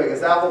they doing?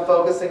 Is Apple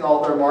focusing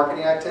all their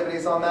marketing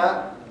activities on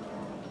that?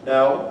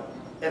 No.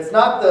 It's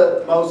not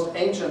the most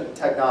ancient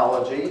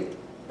technology.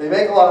 They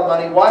make a lot of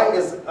money. Why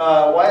is the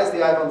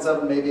iPhone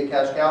 7 maybe a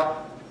cash cow?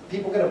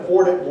 People can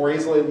afford it more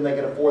easily than they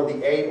can afford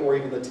the 8 or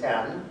even the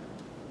 10.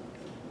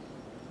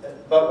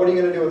 But what are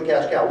you going to do with the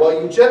cash cow?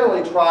 Well, you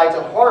generally try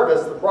to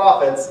harvest the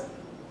profits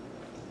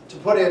to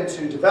put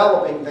into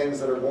developing things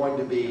that are going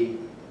to be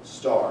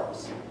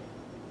stars.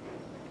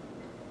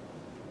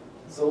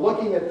 So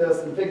looking at this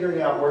and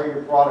figuring out where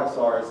your products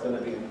are is going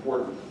to be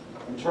important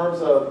in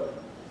terms of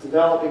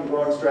developing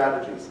growing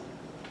strategies.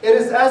 It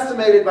is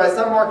estimated by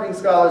some marketing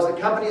scholars that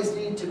companies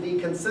need to be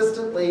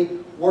consistently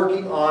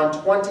working on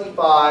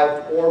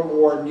 25 or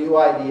more new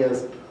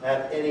ideas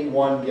at any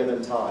one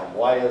given time.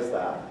 Why is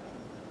that?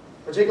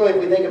 Particularly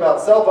if we think about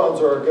cell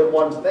phones are a good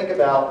one to think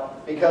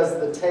about because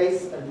the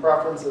tastes and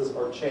preferences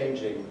are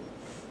changing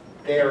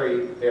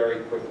very,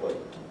 very quickly.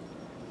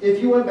 If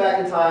you went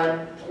back in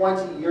time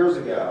 20 years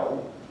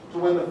ago to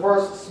when the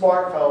first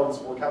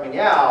smartphones were coming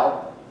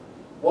out,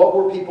 What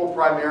were people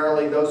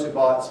primarily, those who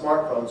bought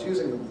smartphones,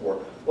 using them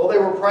for? Well, they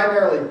were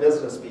primarily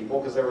business people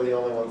because they were the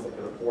only ones that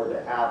could afford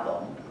to have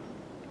them.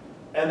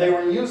 And they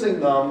were using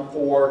them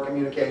for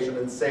communication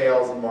and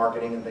sales and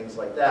marketing and things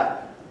like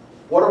that.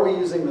 What are we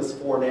using this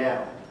for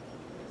now?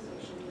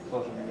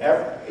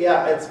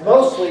 Yeah, it's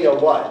mostly a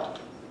what?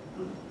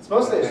 It's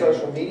mostly a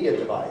social media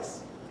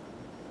device.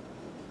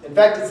 In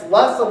fact, it's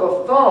less of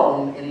a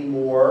phone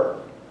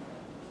anymore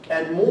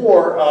and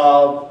more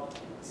of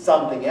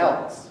something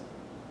else.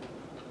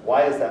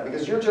 Why is that?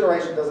 Because your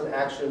generation doesn't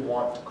actually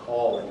want to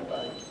call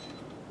anybody.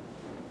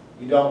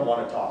 You don't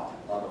want to talk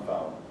on the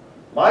phone.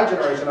 My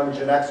generation, I'm a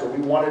Gen Xer,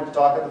 we wanted to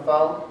talk on the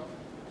phone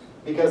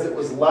because it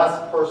was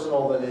less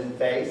personal than in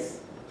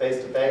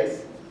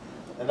face-to-face,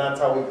 and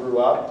that's how we grew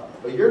up.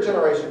 But your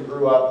generation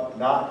grew up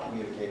not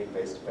communicating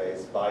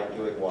face-to-face by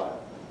doing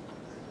what?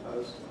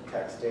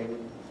 Texting,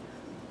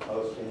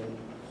 posting,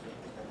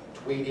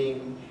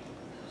 tweeting,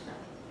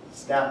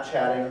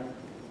 Snapchatting.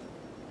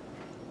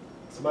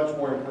 It's a much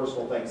more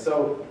impersonal thing.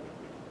 So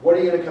what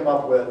are you going to come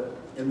up with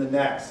in the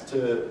next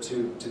to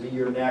be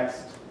your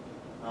next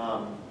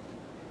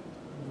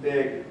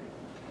big,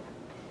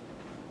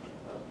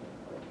 I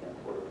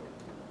can't put it,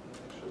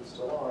 make sure it's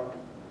still on.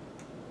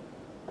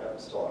 Yeah,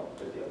 it's still on,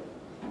 good deal.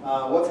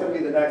 What's going to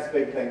be the next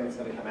big thing that's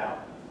going to come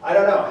out? I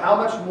don't know. How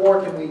much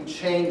more can we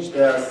change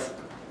this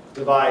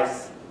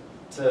device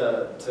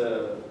to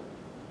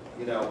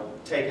you know,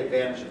 take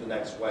advantage of the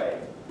next wave?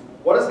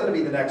 What is going to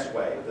be the next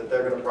wave that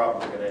they're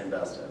probably going to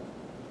invest in?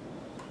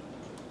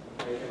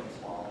 Making them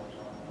small or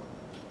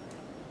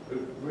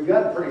something. We've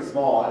gotten pretty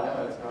small. I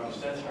know it's You not.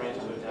 said strange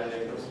to attach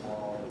it to small.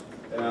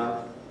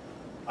 Yeah.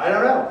 I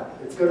don't know.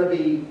 It's going to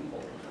be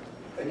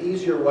an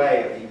easier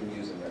way of even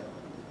using it.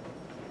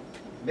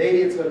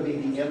 Maybe it's going to be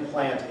the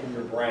implant in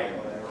your brain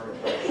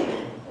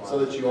so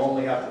that you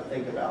only have to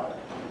think about it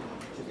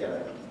to get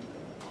it.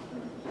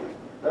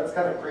 That's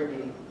kind of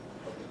creepy.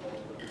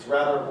 It's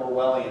rather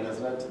Orwellian,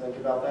 isn't it, to think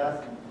about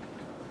that?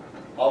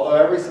 Although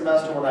every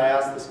semester when I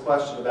ask this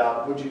question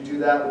about would you do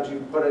that, would you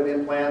put an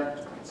implant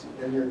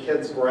in your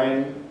kid's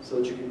brain so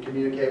that you can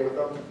communicate with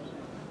them?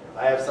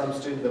 I have some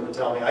student that would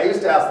tell me, I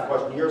used to ask the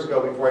question years ago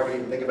before I could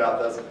even think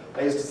about this.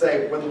 I used to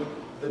say, when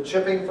the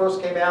chipping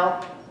first came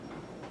out,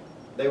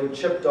 they would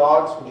chip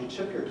dogs. Would you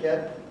chip your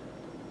kid?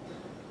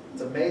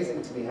 It's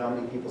amazing to me how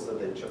many people said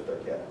they'd chip their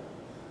kid.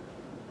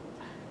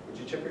 Would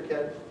you chip your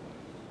kid?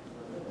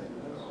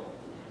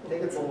 I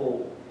think it's a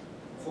little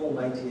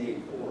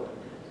 1984.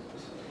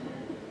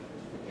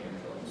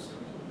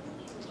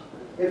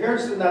 If you're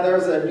interested in that,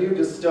 there's a new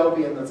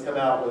dystopian that's come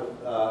out with,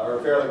 or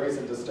a fairly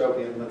recent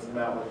dystopian that's come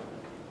out with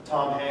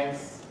Tom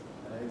Hanks.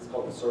 I think it's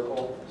called The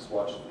Circle. Just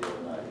watched it the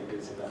other night. You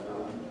did see that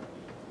movie.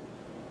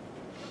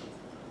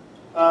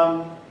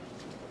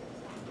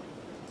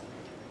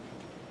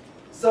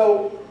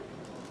 So,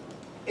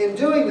 in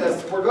doing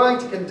this, we're going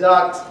to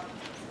conduct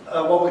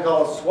what we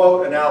call a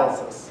SWOT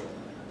analysis.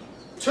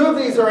 Two of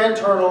these are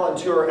internal and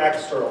two are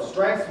external.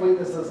 Strengths,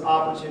 weaknesses,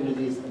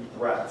 opportunities, and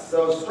threats.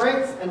 So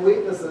strengths and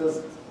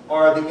weaknesses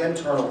are the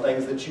internal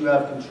things that you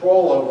have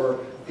control over.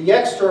 The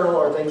external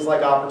are things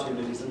like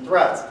opportunities and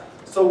threats.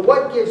 So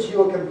what gives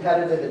you a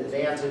competitive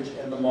advantage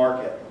in the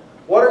market?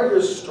 What are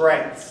your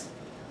strengths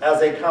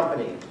as a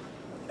company?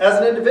 As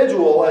an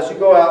individual, as you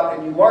go out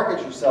and you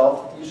market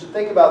yourself, you should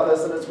think about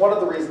this, and it's one of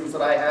the reasons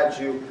that I had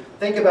you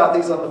think about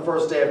these on the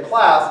first day of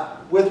class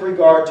with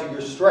regard to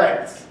your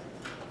strengths.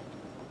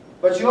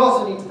 But you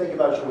also need to think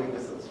about your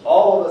weaknesses.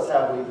 All of us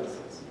have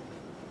weaknesses.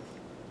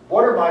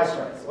 What are my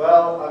strengths?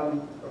 Well,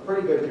 I'm a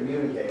pretty good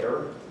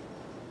communicator.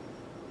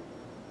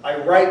 I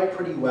write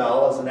pretty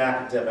well as an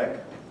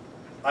academic.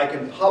 I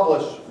can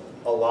publish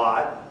a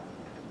lot.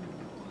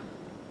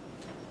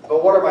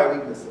 But what are my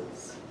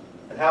weaknesses?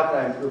 And how can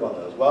I improve on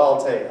those? Well,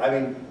 I'll tell you. I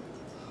mean,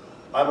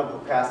 I'm a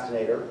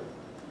procrastinator.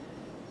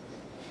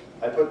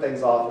 I put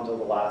things off until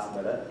the last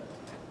minute.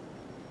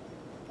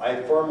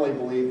 I firmly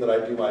believe that I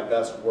do my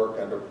best work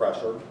under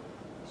pressure.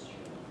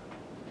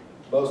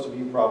 Most of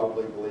you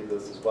probably believe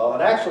this as well.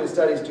 And actually,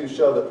 studies do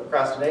show that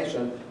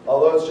procrastination,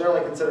 although it's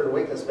generally considered a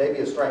weakness, may be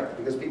a strength,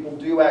 because people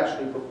do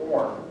actually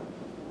perform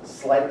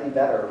slightly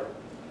better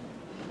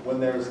when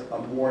there's a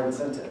more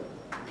incentive.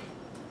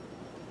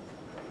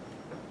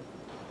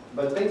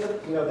 But think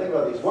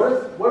about these. What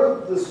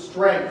are the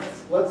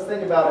strengths? Let's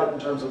think about it in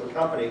terms of a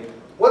company.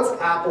 What's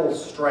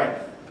Apple's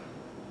strength?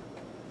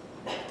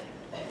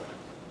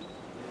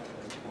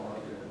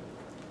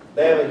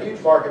 They have a huge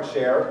market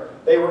share.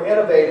 They were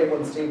innovative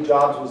when Steve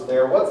Jobs was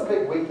there. What's the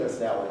big weakness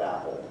now with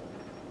Apple,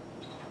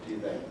 do you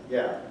think?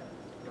 Yeah.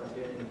 Not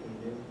doing anything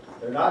new.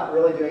 They're not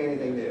really doing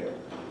anything new.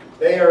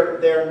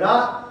 They're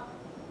not,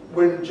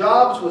 when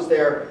Jobs was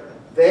there,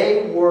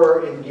 they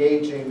were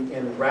engaging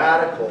in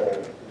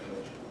radical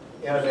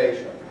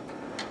innovation.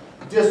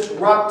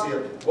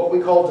 Disruptive, what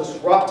we call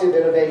disruptive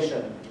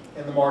innovation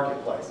in the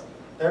marketplace.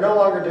 They're no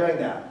longer doing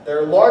that.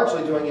 They're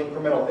largely doing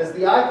incremental. Is the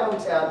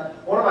iPhone 10,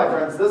 one of my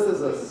friends, this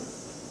is a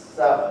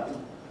 7.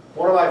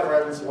 One of my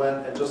friends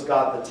went and just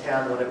got the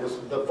 10 when it was,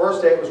 the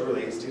first day it was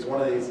released. He's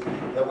one of these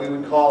that we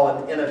would call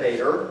an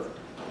innovator.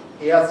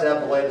 He has to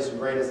have the latest and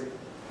greatest.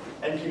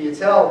 And can you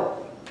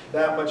tell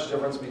that much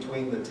difference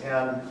between the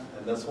 10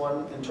 and this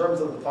one in terms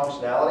of the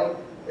functionality?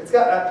 It's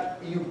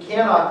got, you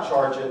cannot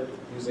charge it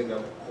using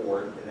a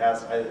cord. It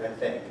has, I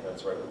think,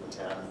 that's right with the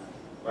 10. Am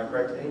I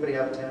correct? Anybody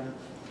have a 10?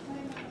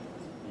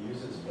 It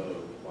uses both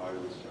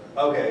wireless charging.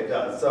 Okay, it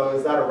does. So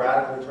is that a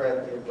radical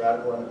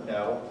one?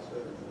 No.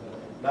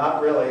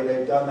 Not really.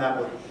 They've done that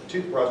with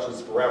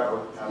toothbrushes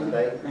forever, haven't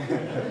they?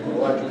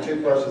 Electric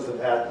toothbrushes have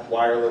had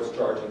wireless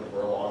charging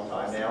for a long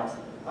time now.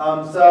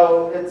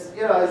 So it's,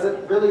 is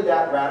it really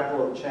that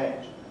radical of a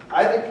change?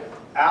 I think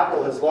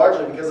Apple is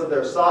largely, because of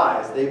their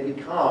size, they've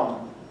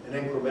become an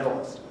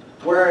incrementalist.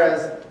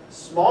 Whereas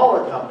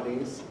smaller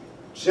companies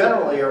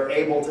generally are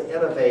able to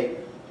innovate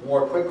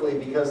more quickly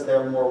because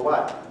they're more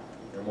what?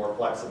 They're more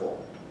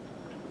flexible.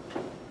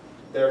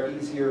 They're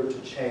easier to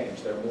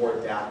change. They're more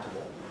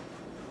adaptable.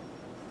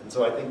 And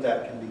so I think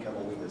that can become a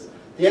weakness.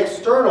 The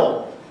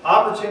external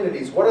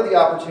opportunities. What are the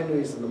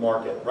opportunities in the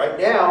market? Right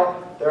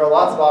now, there are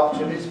lots of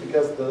opportunities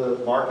because the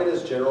market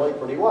is generally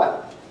pretty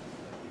what?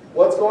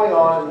 What's going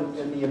on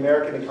in the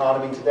American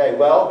economy today?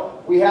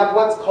 Well, we have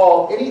what's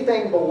called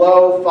anything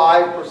below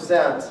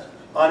 5%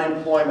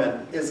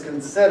 unemployment is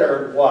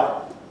considered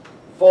what?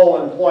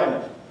 Full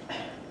employment.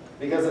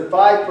 Because at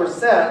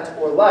 5%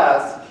 or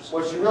less,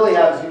 what you really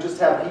have is you just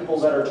have people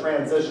that are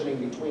transitioning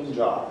between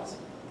jobs.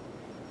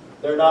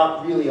 They're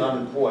not really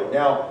unemployed.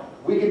 Now,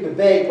 we could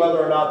debate whether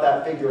or not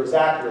that figure is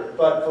accurate,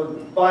 but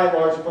by and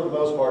large, for the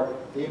most part,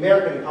 the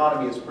American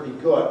economy is pretty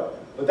good.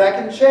 But that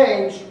can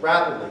change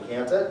rapidly,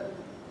 can't it?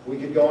 We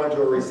could go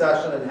into a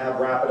recession and have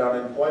rapid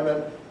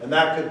unemployment, and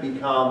that could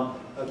become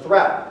a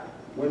threat.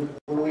 When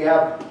we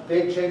have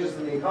big changes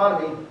in the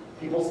economy,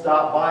 people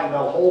stop buying.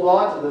 They'll hold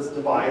on to this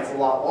device a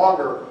lot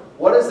longer.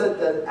 What is it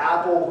that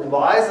Apple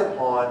relies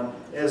upon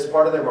as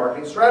part of their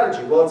marketing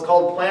strategy? Well, it's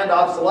called planned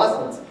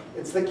obsolescence.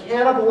 It's the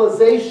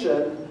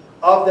cannibalization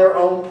of their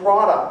own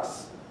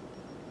products.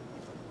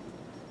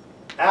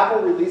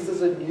 Apple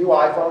releases a new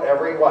iPhone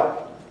every,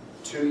 what?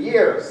 2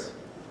 years,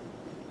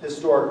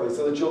 historically.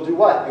 So that you'll do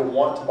what? You'll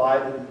want to buy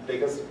the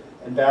biggest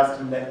and best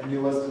and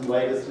newest and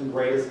latest and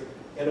greatest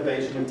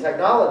innovation in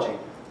technology.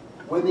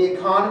 When the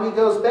economy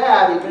goes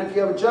bad, even if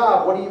you have a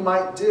job, what do you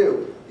might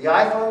do? The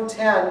iPhone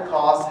 10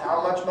 costs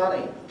how much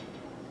money?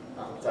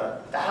 It's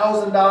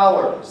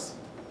 $1,000.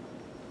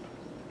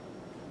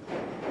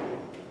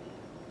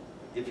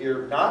 If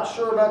you're not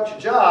sure about your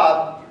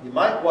job, you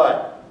might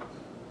what?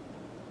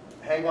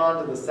 Hang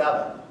on to the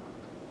 7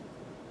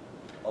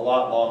 a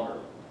lot longer.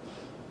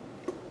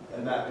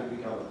 And that could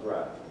become a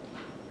threat.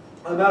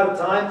 I'm out of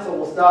time, so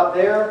we'll stop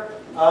there.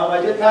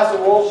 I did pass a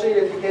roll sheet.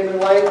 If you came in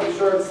late, be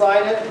sure to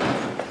sign it.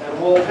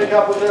 And we'll pick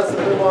up with this and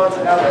move on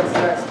to ethics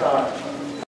next time.